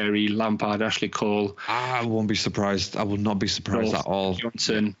 Didier, Terry, Lampard, Ashley Cole. I won't be surprised. I will not be surprised at all.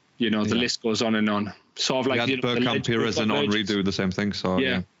 Johnson, the list goes on and on. Sort of like Bergkamp, Pires, and Henry do the same thing. So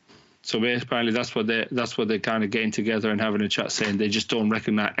yeah. So apparently that's what they're kind of getting together and having a chat, saying they just don't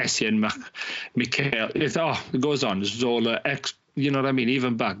recognise Essien, Mikel. It goes on. Zola, you know what I mean?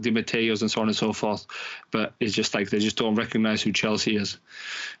 Even back, Di Matteo's and so on and so forth. But it's just like they just don't recognise who Chelsea is.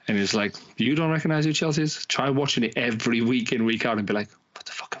 And it's like, you don't recognise who Chelsea is? Try watching it every week in, week out and be like, what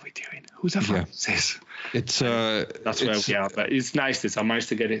the fuck are we doing? Who the fuck is this? That's where we are. But it's nice. I managed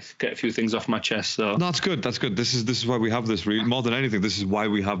to get a few things off my chest. So no, that's good. That's good. This is why we have this. Really, more than anything, this is why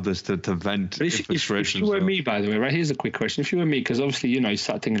we have this to vent frustration. If you were me, by the way, right? Here's a quick question. If you were me, because obviously you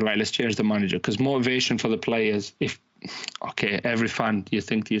start thinking, right, let's change the manager, because motivation for the players. Every fan, you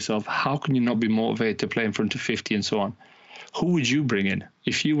think to yourself, how can you not be motivated to play in front of 50 and so on? Who would you bring in?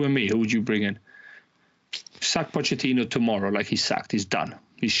 If you were me, who would you bring in? Sack Pochettino tomorrow, like he's sacked, he's done,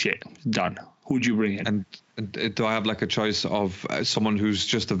 he's shit, he's done. Who would you bring in? And do I have like a choice of someone who's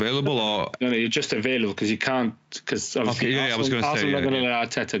just available, or no, you're just available because you can't, because obviously I was going to say Arsenal are going to let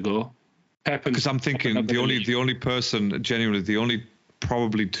Arteta go. Because I'm thinking the only person, genuinely, the only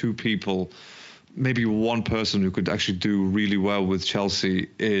probably two people, maybe one person who could actually do really well with Chelsea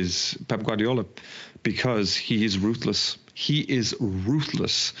is Pep Guardiola, because he is ruthless. He is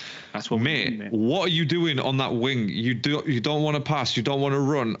ruthless. That's what mate. What are you doing on that wing? You don't want to pass. You don't want to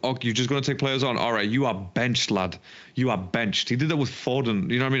run. Okay, you're just going to take players on. All right, you are benched, lad. You are benched. He did that with Foden.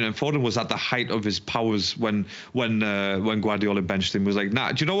 You know what I mean? And Foden was at the height of his powers when Guardiola benched him. He was like,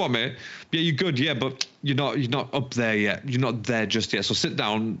 nah. Do you know what, mate? Yeah, you're good. Yeah, but you're not up there yet. You're not there just yet. So sit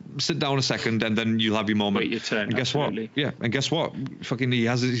down a second, and then you'll have your moment. Wait your turn. And guess what? Yeah, and guess what? Fucking,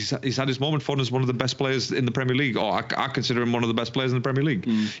 he's had his moment. Foden's one of the best players in the Premier League. Or I consider him one of the best players in the Premier League.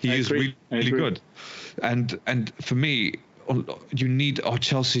 He is really good. And for me,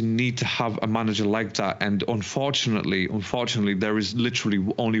 Chelsea need to have a manager like that. And unfortunately, there is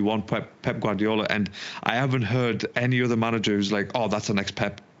literally only one Pep Guardiola, and I haven't heard any other manager who's like, oh, that's the next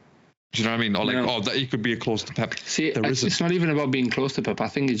Pep. Do you know what I mean? Or like, that he could be close to Pep. See, it's not even about being close to Pep. I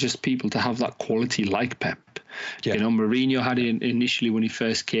think it's just people to have that quality like Pep. Yeah. Mourinho had it initially when he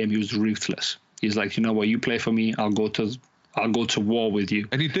first came. He was ruthless. He's like, you know what, you play for me, I'll go to war with you.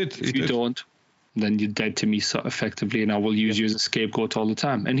 And he did. If you don't, then you're dead to me, so effectively, and I will use you as a scapegoat all the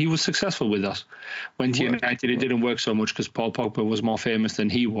time. And he was successful with us. Went to United, it didn't work so much because Paul Pogba was more famous than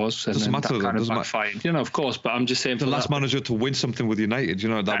he was. And doesn't matter. That kind of backfired. Of course, but I'm just saying. The last manager to win something with United,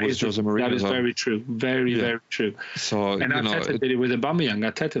 that was Jose Mourinho. That is very true. Very true. So, and Arteta did it with Aubameyang.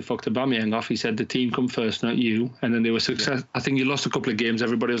 Arteta fucked Aubameyang off. He said, the team come first, not you. And then they were successful. Yeah. I think he lost a couple of games.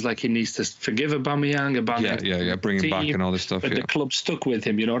 Everybody was like, he needs to forgive Aubameyang. Yeah, bring him back and all this stuff. But the club stuck with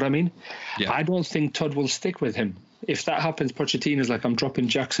him, you know what I mean? Yeah. I don't think Todd will stick with him. If that happens, Pochettino's like, I'm dropping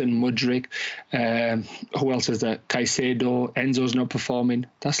Jackson, Mudryk, who else is there? Caicedo, Enzo's not performing.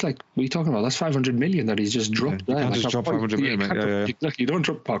 That's like, what are you talking about? That's 500 million that he's just dropped there. You can't just drop 500 million, mate. Exactly. You don't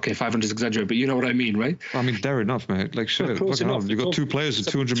drop, 500 is exaggerated, but you know what I mean, right? I mean, they're enough, mate. Like, shit. You've got two players with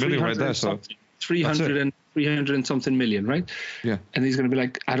 200 million right there, so. 300 and something million, right? Yeah. And he's going to be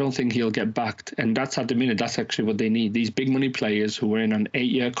like, I don't think he'll get backed. And that's at the minute, that's actually what they need. These big money players who are in on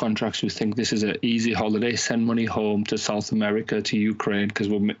 8-year contracts who think this is an easy holiday, send money home to South America, to Ukraine, because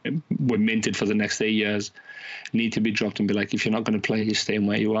we're minted for the next 8 years, need to be dropped and be like, if you're not going to play, you're staying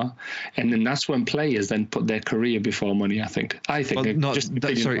where you are. And then that's when players then put their career before money, I think.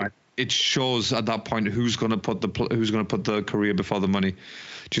 It shows at that point who's going to put the career before the money.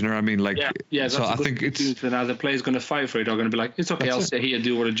 Do you know what I mean? Like, yeah. So I think it's that either player's going to fight for it or going to be like, it's okay, I'll stay here,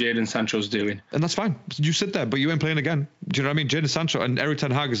 do what Jadon Sancho's doing, and that's fine. You sit there, but you ain't playing again. Do you know what I mean? Jadon Sancho and Eric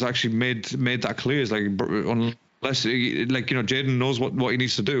Ten Hag has actually made that clear. It's like, Unless, Jaden knows what he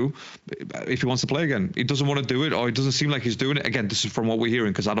needs to do if he wants to play again. He doesn't want to do it, or it doesn't seem like he's doing it. Again, this is from what we're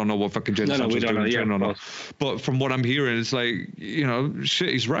hearing, because I don't know what fucking Jaden Sancho's doing in training or not. But from what I'm hearing, it's like, shit,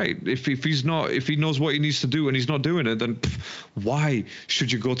 he's right. If he knows what he needs to do and he's not doing it, then why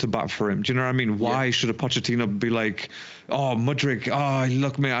should you go to bat for him? Do you know what I mean? Why should a Pochettino be like, oh, Mudryk,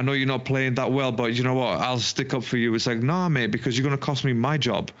 look, mate, I know you're not playing that well, but you know what? I'll stick up for you. It's like, nah, mate, because you're going to cost me my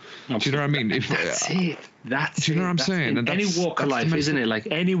job. Absolutely. Do you know what I mean? That's it. Do you know what I'm saying? And any walk of life, isn't it? Like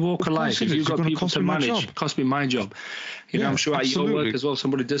any walk of life, if you've got people to manage, it cost me my job. I'm sure at your work as well,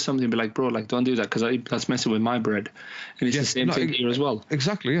 somebody does something, be like, bro, like, don't do that, because that's messing with my bread. And it's the same thing here as well.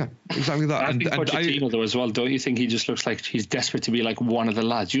 Exactly, yeah. Exactly that. I think Pochettino, though, as well, don't you think he just looks like he's desperate to be like one of the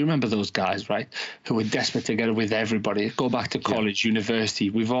lads? You remember those guys, right? Who were desperate to get with everybody. Go back to college, university.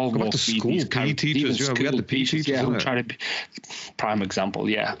 We've all walked these PE teachers. We had the PE teachers. Who try to be, prime example,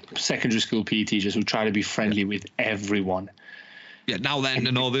 secondary school PE teachers who try to be friendly with everyone. Yeah, now then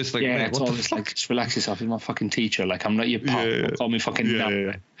and all this, like, it's all this, like, just relax yourself. He's my fucking teacher. Like, I'm not your pal. Don't call me fucking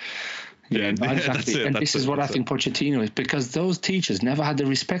exactly. And this is what I think Pochettino is, because those teachers never had the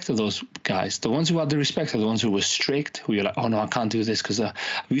respect of those guys. The ones who had the respect are the ones who were strict, who you're like, oh no, I can't do this, because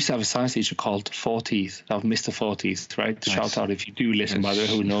we used to have a science teacher called Forties. I've Mr. Forties, right? Nice. Shout out if you do listen, by the way,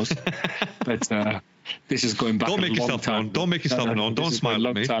 who knows? But this is going back. Don't make yourself known. Don't make yourself known. Don't smile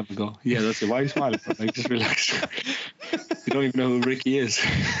at me. Time ago. Yeah, that's it. Why are you smiling? Like, just relax. You don't even know who Ricky is.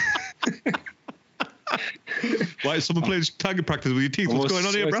 Why is someone playing target practice with your teeth? What's going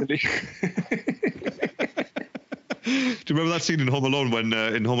on here, bro? Do you remember that scene in Home Alone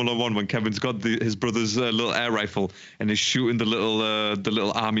in Home Alone 1 when Kevin's got his brother's little air rifle and he's shooting the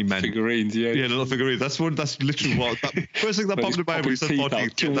little army men figurines? Yeah, little figurines. That's literally what. First thing that popped in my head when he said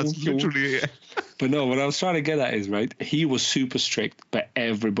 40. That's literally it. But no, what I was trying to get at is, right, he was super strict, but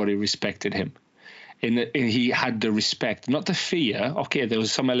everybody respected him. And he had the respect, not the fear. Okay, there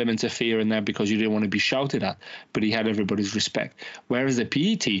was some elements of fear in there because you didn't want to be shouted at, but he had everybody's respect. Whereas the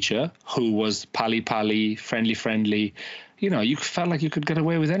PE teacher, who was pally, friendly, you felt like you could get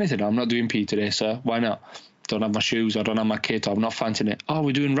away with anything. I'm not doing PE today, sir. Why not? Don't have my shoes, or don't have my kit, or I'm not fancying it. Oh,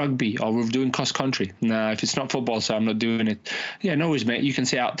 we're doing rugby, or we're doing cross country. Nah, if it's not football, so I'm not doing it. Yeah, no worries, mate. You can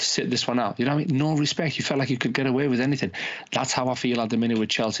sit this one out. You know what I mean? No respect. You felt like you could get away with anything. That's how I feel at the minute with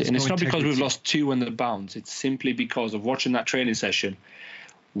Chelsea. And it's not because we've lost 2 on the bounce. It's simply because of watching that training session.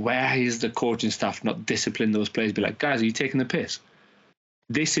 Where is the coaching staff not discipline those players? Be like, guys, are you taking the piss?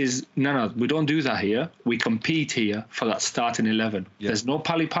 This is no, we don't do that here. We compete here for that starting 11. Yep. There's no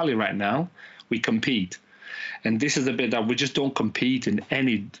pally right now. We compete. And this is the bit that we just don't compete in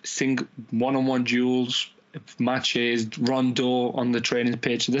any single one-on-one duels, matches, rondo on the training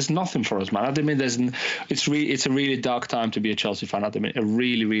pitch. There's nothing for us, man. At the minute, it's a really dark time to be a Chelsea fan at the minute. A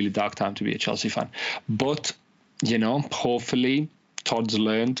really, really dark time to be a Chelsea fan. But, hopefully Todd's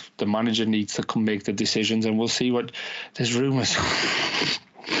learned. The manager needs to come make the decisions, and we'll see what... There's rumours.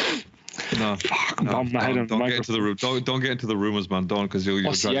 No, don't get into the room. Don't get into the rumors, man. Don't, because you'll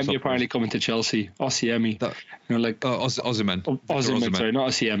Osimhen apparently coming to Chelsea. Osimhen, Osimhen. Osimhen, sorry, not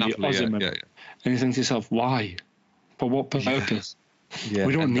Osimhen. Osimhen. Yeah. And you think to yourself, why? For what purpose? Yeah.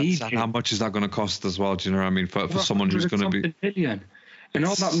 We don't need him. How much is that going to cost as well? Do you know what I mean? For someone who's going to be million. And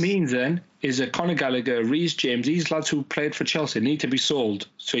all that means then is that Conor Gallagher, Reece James, these lads who played for Chelsea need to be sold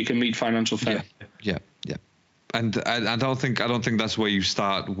so you can meet financial fair. Yeah. And I don't think that's where you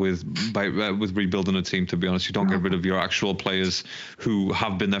start with rebuilding a team. To be honest, you don't get rid of your actual players who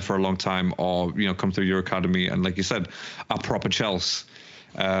have been there for a long time, or come through your academy and, like you said, are proper Chelsea.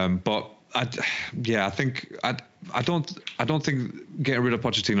 But I don't think getting rid of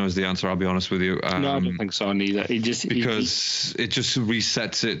Pochettino is the answer. I'll be honest with you. No, I don't think so neither. It just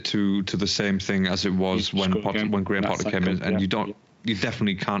resets it to the same thing as it was when Graham Potter came in, and you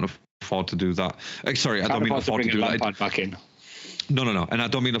definitely can't afford to do that. Sorry, I don't mean afford to do that. Back in. No. And I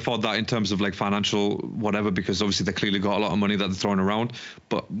don't mean afford that in terms of like financial whatever, because obviously they clearly got a lot of money that they're throwing around.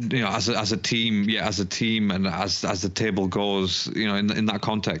 But as a team, and as the table goes, in that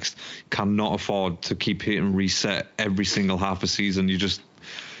context, cannot afford to keep hitting reset every single half a season. You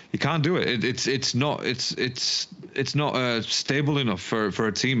can't do it. It's not stable enough for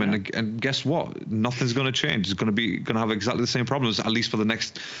a team. And guess what? Nothing's going to change. It's going to have exactly the same problems, at least for the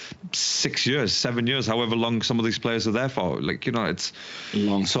next 6 years, 7 years, however long some of these players are there for. It's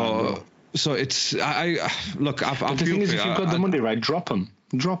long. So it's look. I the thing is, if you've got the money, right, drop him.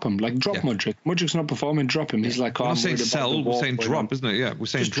 Mudryk. Mudryk's not performing. Drop him. He's like, I'm saying sell. We're saying drop, isn't it? Yeah, we're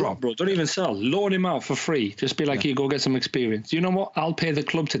saying drop, bro. Don't even sell. Loan him out for free. Just be like, here, go get some experience. You know what? I'll pay the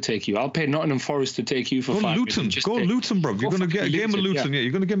club to take you. I'll pay Nottingham Forest to take you for 5 Luton. years. Go Luton, bro. You're going to get a game of Luton. Yeah,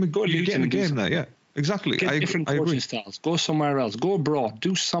 you're going to get a game there. Yeah. Exactly. Get different coaching styles. Go somewhere else. Go abroad.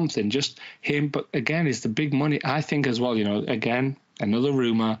 Do something. Just him. But again, it's the big money. I think as well, again, another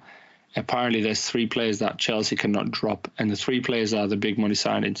rumor. Apparently, there's 3 players that Chelsea cannot drop. And the 3 players are the big money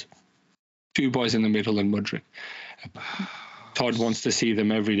signings. 2 boys in the middle and Mudryk. Todd wants to see them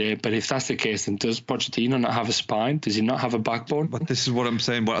every day. But if that's the case, then does Pochettino not have a spine? Does he not have a backbone? But this is what I'm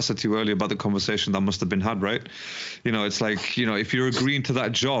saying, what I said to you earlier about the conversation that must have been had, right? It's like, if you're agreeing to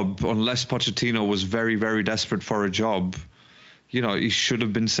that job, unless Pochettino was very, very desperate for a job, he should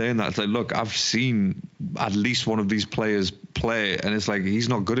have been saying that. It's like, look, I've seen at least one of these players play, and it's like, he's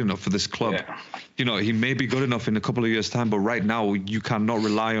not good enough for this club. Yeah. He may be good enough in a couple of years' time, but right now you cannot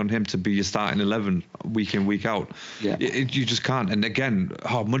rely on him to be your starting 11 week in, week out. Yeah. You just can't. And again,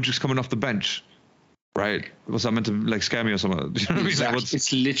 Mudryk's coming off the bench, right? Was that meant to scare me or something? Do you know what I mean? Exactly.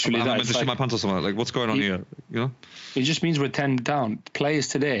 It's literally that. I'm meant to shit my pants or something. Like, what's going on here? It just means we're 10 down. Players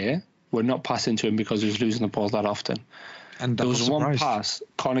today were not passing to him because he was losing the ball that often. And there was one pass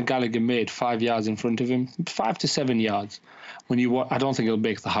Conor Gallagher made 5 yards in front of him, 5 to 7 yards. I don't think he'll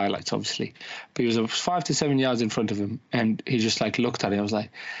make the highlights, obviously, but he was 5 to 7 yards in front of him, and he just looked at it. I was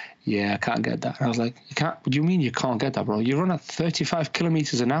like, "Yeah, I can't get that." And I was like, "You can't? What do you mean you can't get that, bro? You run at 35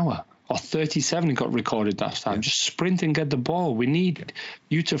 kilometers an hour, or 37 got recorded last time. Yeah. Just sprint and get the ball. We need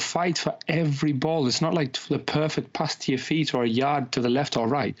you to fight for every ball. It's not like the perfect pass to your feet or a yard to the left or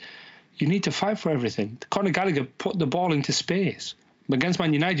right. You need to fight for everything." Conor Gallagher put the ball into space. Against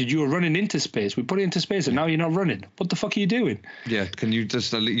Man United, you were running into space. We put it into space, and now you're not running. What the fuck are you doing? Yeah, can you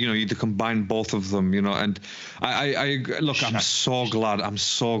just, you need to combine both of them, and I look, I'm so glad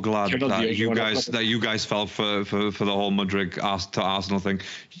that you guys fell for the whole Mudryk to Arsenal thing,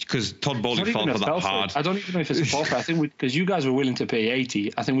 because Todd Bowley fell for that hard. I don't even know if it's a fault. I think because you guys were willing to pay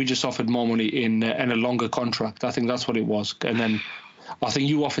 80, I think we just offered more money in a longer contract. I think that's what it was, and then I think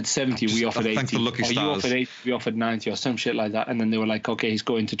you offered 70, we offered 80. Or you offered 80, we offered 90 or some shit like that. And then they were like, okay, he's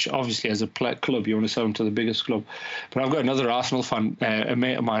going to... Obviously, as a club, you want to sell him to the biggest club. But I've got another Arsenal fan, a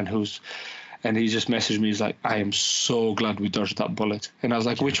mate of mine and he just messaged me. He's like, I am so glad we dodged that bullet. And I was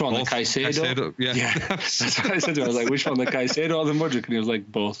like, which one? Both. The Caicedo? Yeah. That's what I said to him. I was like, which one? The Caicedo or the Mudryk? And he was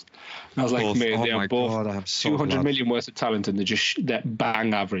like, both. And I was like, mate, they are both 200 million worth of talent, and they're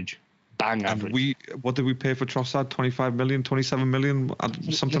bang average. And what did we pay for Trossard? 25 million, 27 million,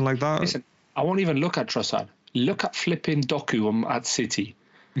 something like that? Listen, I won't even look at Trossard. Look at flipping Doku at City.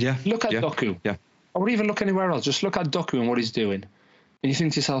 Yeah. Look at Doku. Yeah. I won't even look anywhere else. Just look at Doku and what he's doing. And you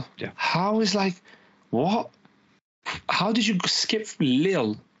think to yourself, what? How did you skip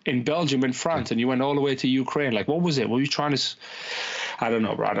Lille in Belgium and France and you went all the way to Ukraine? Like, what was it? Were you trying to... I don't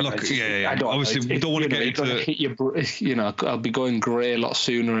know, bro. I don't know. I don't, obviously, we don't want to get into... I'll be going grey a lot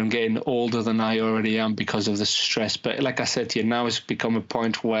sooner and getting older than I already am because of the stress. But like I said to you, now it's become a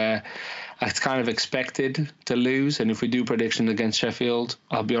point where it's kind of expected to lose. And if we do predictions against Sheffield,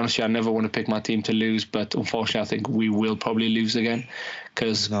 I'll be honest with you, I never want to pick my team to lose. But unfortunately, I think we will probably lose again.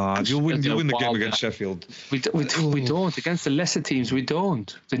 You'll win the game against Sheffield. We don't. Against the lesser teams, we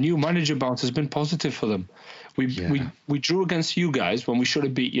don't. The new manager bounce has been positive for them. We drew against you guys when we should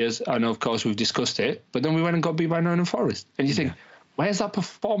have beat you. I know, of course, we've discussed it, but then we went and got beat by Nottingham Forest. And you think, where's that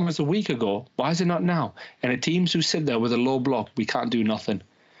performance a week ago? Why is it not now? And the teams who sit there with a low block, we can't do nothing.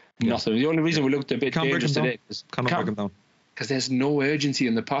 Nothing. The only reason we looked a bit dangerous today is because there's no urgency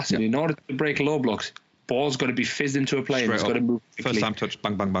in the passing. In order to break low blocks, ball's got to be fizzed into a play and it's got to move quickly. First time touch,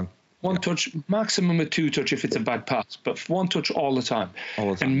 bang, bang, bang. One touch, maximum a 2 touch if it's a bad pass, but 1 touch all the time.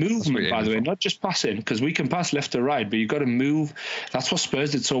 And movement, by the way, not just passing, because we can pass left to right, but you've got to move. That's what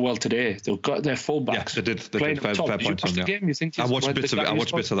Spurs did so well today. They've got their fullbacks. Yeah, they did fair points on game. You think I watched bits of it. I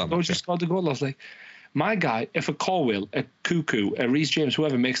watched bits of that match. Just scored the goal. I was like, my guy, if a Colwill, a Cuckoo, a Reece James,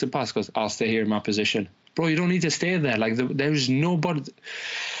 whoever makes the pass, goes, I'll stay here in my position. Bro, you don't need to stay there. Like, there's nobody...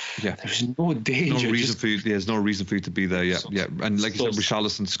 Yeah, there's no danger. There's no reason for you to be there. Yeah, and like you said,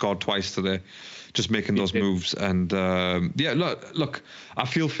 Richarlison scored twice today, just making those moves. And look, I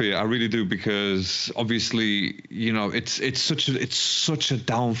feel for you, I really do, because obviously, it's such a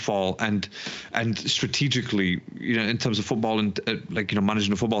downfall, and strategically, in terms of football and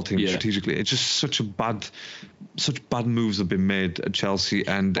managing a football team strategically, it's just such bad moves have been made at Chelsea.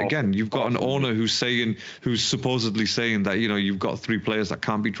 And again, you've got an owner who's supposedly saying that you've got 3 players that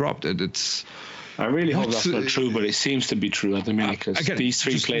can't be dropped. I really hope that's not true, but it seems to be true at the minute, because these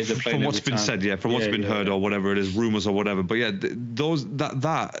 3 players are playing from what's been said, from what's been heard or whatever it is, rumors or whatever. But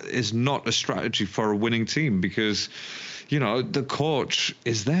that is not a strategy for a winning team, because the coach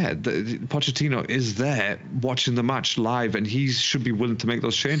is there. Pochettino is there watching the match live, and he should be willing to make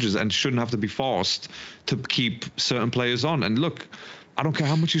those changes and shouldn't have to be forced to keep certain players on. And look, I don't care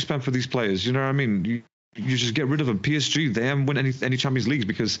how much you spend for these players. You know what I mean? You just get rid of them. PSG, they haven't won any Champions Leagues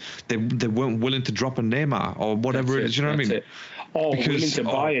because they weren't willing to drop a Neymar or whatever it is. You know what I mean? Or willing to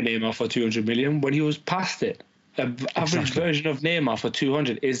buy a Neymar for 200 million when he was past it. The average version of Neymar for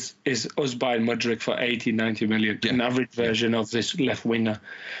 200 is us buying Mudryk for 80, 90 million. Yeah. An average version of this left winger,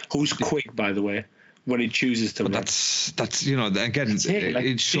 who's quick, by the way, when he chooses to. But that's you know, again,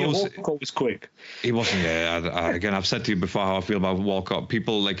 it shows. Walcott was quick. He wasn't. Again, I've said to you before how I feel about Walcott.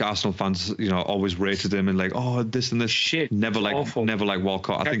 People like Arsenal fans, you know, always rated him and like, oh, this and this. Shit. Never like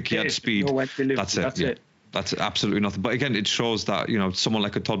Walcott. I think he had speed. That's it. That's absolutely nothing. But again, it shows that, you know, someone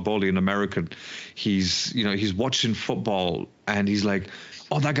like a Todd Bowley, an American, he's watching football and he's like,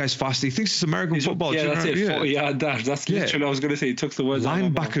 oh, that guy's fast. He thinks it's American football. Yeah, that's it. Yeah, that's literally what I was going to say. He took the words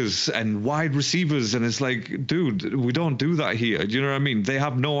linebackers and wide receivers, and it's like, dude, we don't do that here. Do you know what I mean? They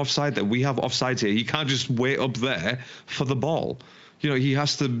have no offside there. We have offsides here. He can't just wait up there for the ball. You know, he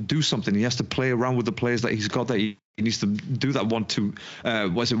has to do something. He has to play around with the players that he's got there. He needs to do that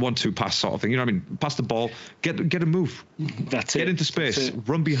 1-2 pass sort of thing. You know what I mean? Pass the ball, get a move. That's it. Get into space,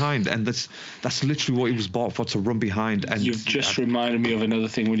 run behind, and that's literally what he was bought for, to run behind. And you've just reminded me of another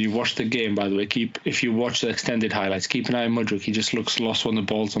thing. When you watch the game, by the way, if you watch the extended highlights, keep an eye on Mudryk. He just looks lost when the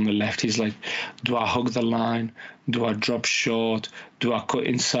ball's on the left. He's like, do I hug the line? Do I drop short? Do I cut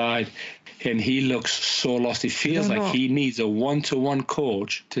inside? And he looks so lost. He feels like he needs a one-to-one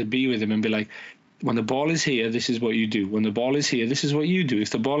coach to be with him and be like, when the ball is here, this is what you do. When the ball is here, this is what you do. If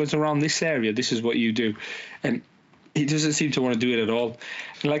the ball is around this area, this is what you do. And he doesn't seem to want to do it at all.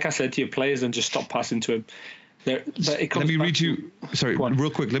 And like I said to you, players then just stop passing to him. Let me read you. Sorry, real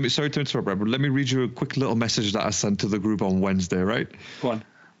quick. Sorry to interrupt, Brad, but let me read you a quick little message that I sent to the group on Wednesday. Right? Go on.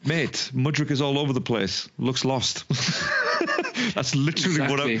 Mate, Mudryk is all over the place. Looks lost. That's literally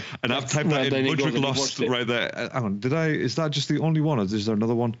what I've typed that in. Mudryk lost right there. Hang on, is that just the only one, or is there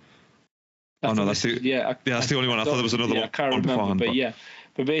another one? That's that's the only one. I thought there was another one. I can't remember,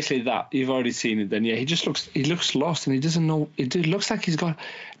 but basically that you've already seen it. Then he looks lost, and he doesn't know. It looks like he's got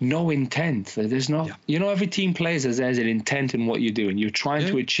no intent. There's no, every team plays as there's an intent in what you do, and you're trying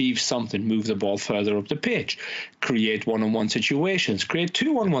to achieve something. Move the ball further up the pitch, create one-on-one situations, create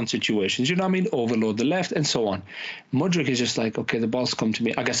 2-on-1 situations. You know what I mean? Overload the left and so on. Mudryk is just like, okay, the ball's come to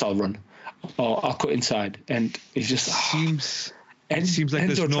me. I guess I'll run, or I'll cut inside, and it just seems. It seems like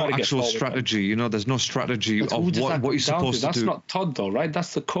there's no actual strategy. You know, there's no strategy of what you're supposed to do. That's not Todd, though, right?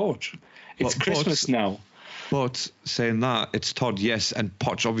 That's the coach. It's Christmas now. But saying that, it's Todd, yes, and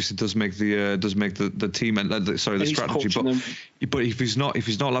Poch obviously does make the team and the strategy. But if he's not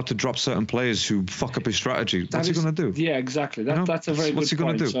allowed to drop certain players who fuck up his strategy, what's he going to do? Yeah, exactly. That's a very good point. What's he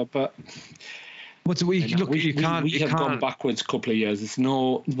going to do? So, but we have gone backwards a couple of years.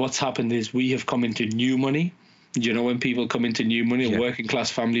 What's happened is we have come into new money. You know, when people come into new money, a working class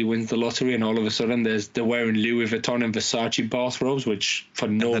family wins the lottery, and all of a sudden they're wearing Louis Vuitton and Versace bathrobes, which for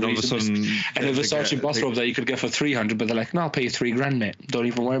no reason. And the Versace bathrobes that you could get for 300, but they're like, no, I'll pay you $3,000, mate. Don't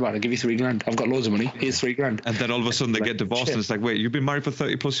even worry about it. I'll give you $3,000. I've got loads of money. Here's $3,000. And then all of a sudden they get divorced, and it's like, wait, you've been married for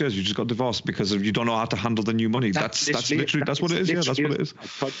 30 plus years. You just got divorced because you don't know how to handle the new money. That's literally that's what it is. Yeah, that's what it is.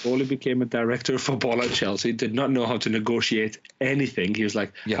 Todd Bowley became a director of football at Chelsea. Did not know how to negotiate anything. He was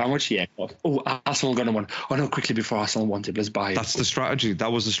like, how much? Yeah. Oh, Arsenal going to win. Oh no, quickly before Arsenal wanted, let's buy it. That's the strategy.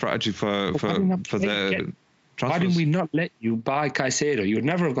 That was the strategy for the transfers. Why didn't we not let you buy Caicedo? You would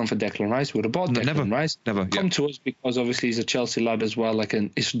never have gone for Declan Rice. We would have bought Declan Rice. Never. Come to us because obviously he's a Chelsea lad as well. Like,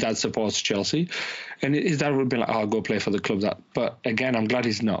 and his dad supports Chelsea, and his dad would be like, "I'll go play for the club." But again, I'm glad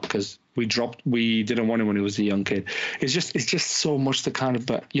he's not, because we didn't want him when he was a young kid. It's just so much to kind of,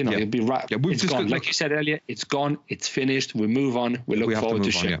 but it'll be right. Yeah, it's gone. Like you said earlier, it's gone. It's finished. We move on. We look forward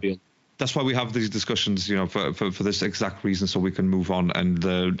to Sheffield. That's why we have these discussions, for this exact reason, so we can move on and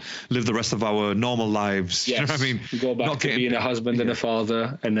live the rest of our normal lives. Yes. You know what I mean? We go back to being a husband and a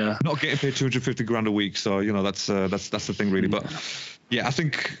father, and not getting paid $250,000 a week. So that's the thing, really. But yeah, I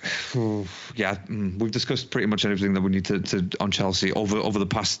think we've discussed pretty much everything that we need to on Chelsea over the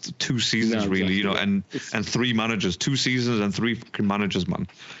past 2 seasons, really. And 3 managers, 2 seasons and 3 fucking managers, man.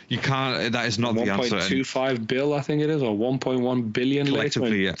 You can't. That is not the answer. 1.25 bill, I think it is, or 1.1 billion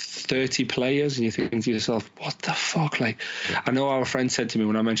collectively. 30 players, and you think to yourself, what the fuck? Like, I know our friend said to me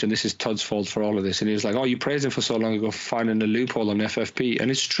when I mentioned this is Todd's fault for all of this, and he was like, oh, you praised him for so long ago for finding a loophole on FFP, and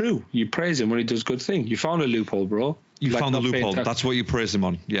it's true. You praise him when he does good things. You found a loophple, bro. You found the loophole. That's what you praise him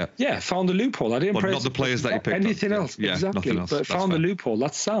on. Yeah, found the loophole. I didn't praise not the players that you picked. Anything else? Yeah, exactly. Else. But found the loophole.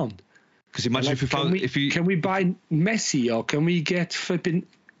 That's sound. Because imagine can we buy Messi, or can we get flipping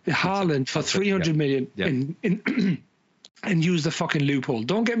Haaland for 300 million and use the fucking loophole?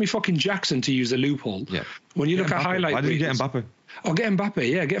 Don't get me fucking Jackson to use a loophole. Yeah. When you look at highlight, why did you get Mbappe? Oh, get Mbappe.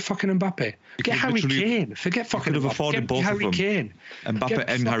 Yeah, get fucking Mbappe. Get Harry Kane. Forget fucking. Could have afforded both Harry of them. Kane. Mbappe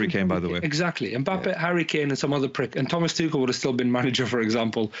and Harry Kane, by the way. Exactly. Mbappe, Harry Kane, and some other prick. And Thomas Tuchel would have still been manager, for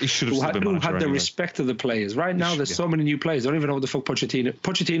example. He should have still been manager. Who had the respect of the players. Right now, there's so many new players. I don't even know what the fuck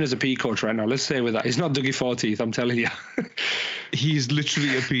Pochettino's a PE coach right now. Let's stay with that. He's not Dougie Forteeth, I'm telling you. He's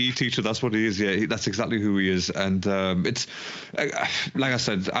literally a PE teacher. That's what he is. Yeah, that's exactly who he is. And it's like I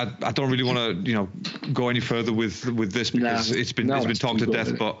said, I don't really want to go any further with this because it's been talked to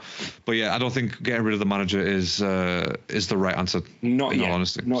death. But yeah, I don't think getting rid of the manager is the right answer. Not yet. All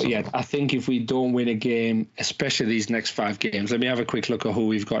honesty. Not yet. I think if we don't win a game, especially these next 5 games, let me have a quick look at who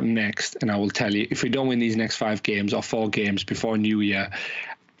we've got next, and I will tell you, if we don't win these next 5 games or 4 games before New Year,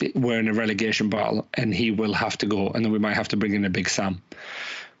 we're in a relegation battle, and he will have to go, and then we might have to bring in a Big Sam.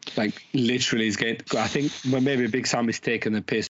 Like literally, I think maybe Big Sam is taking the piss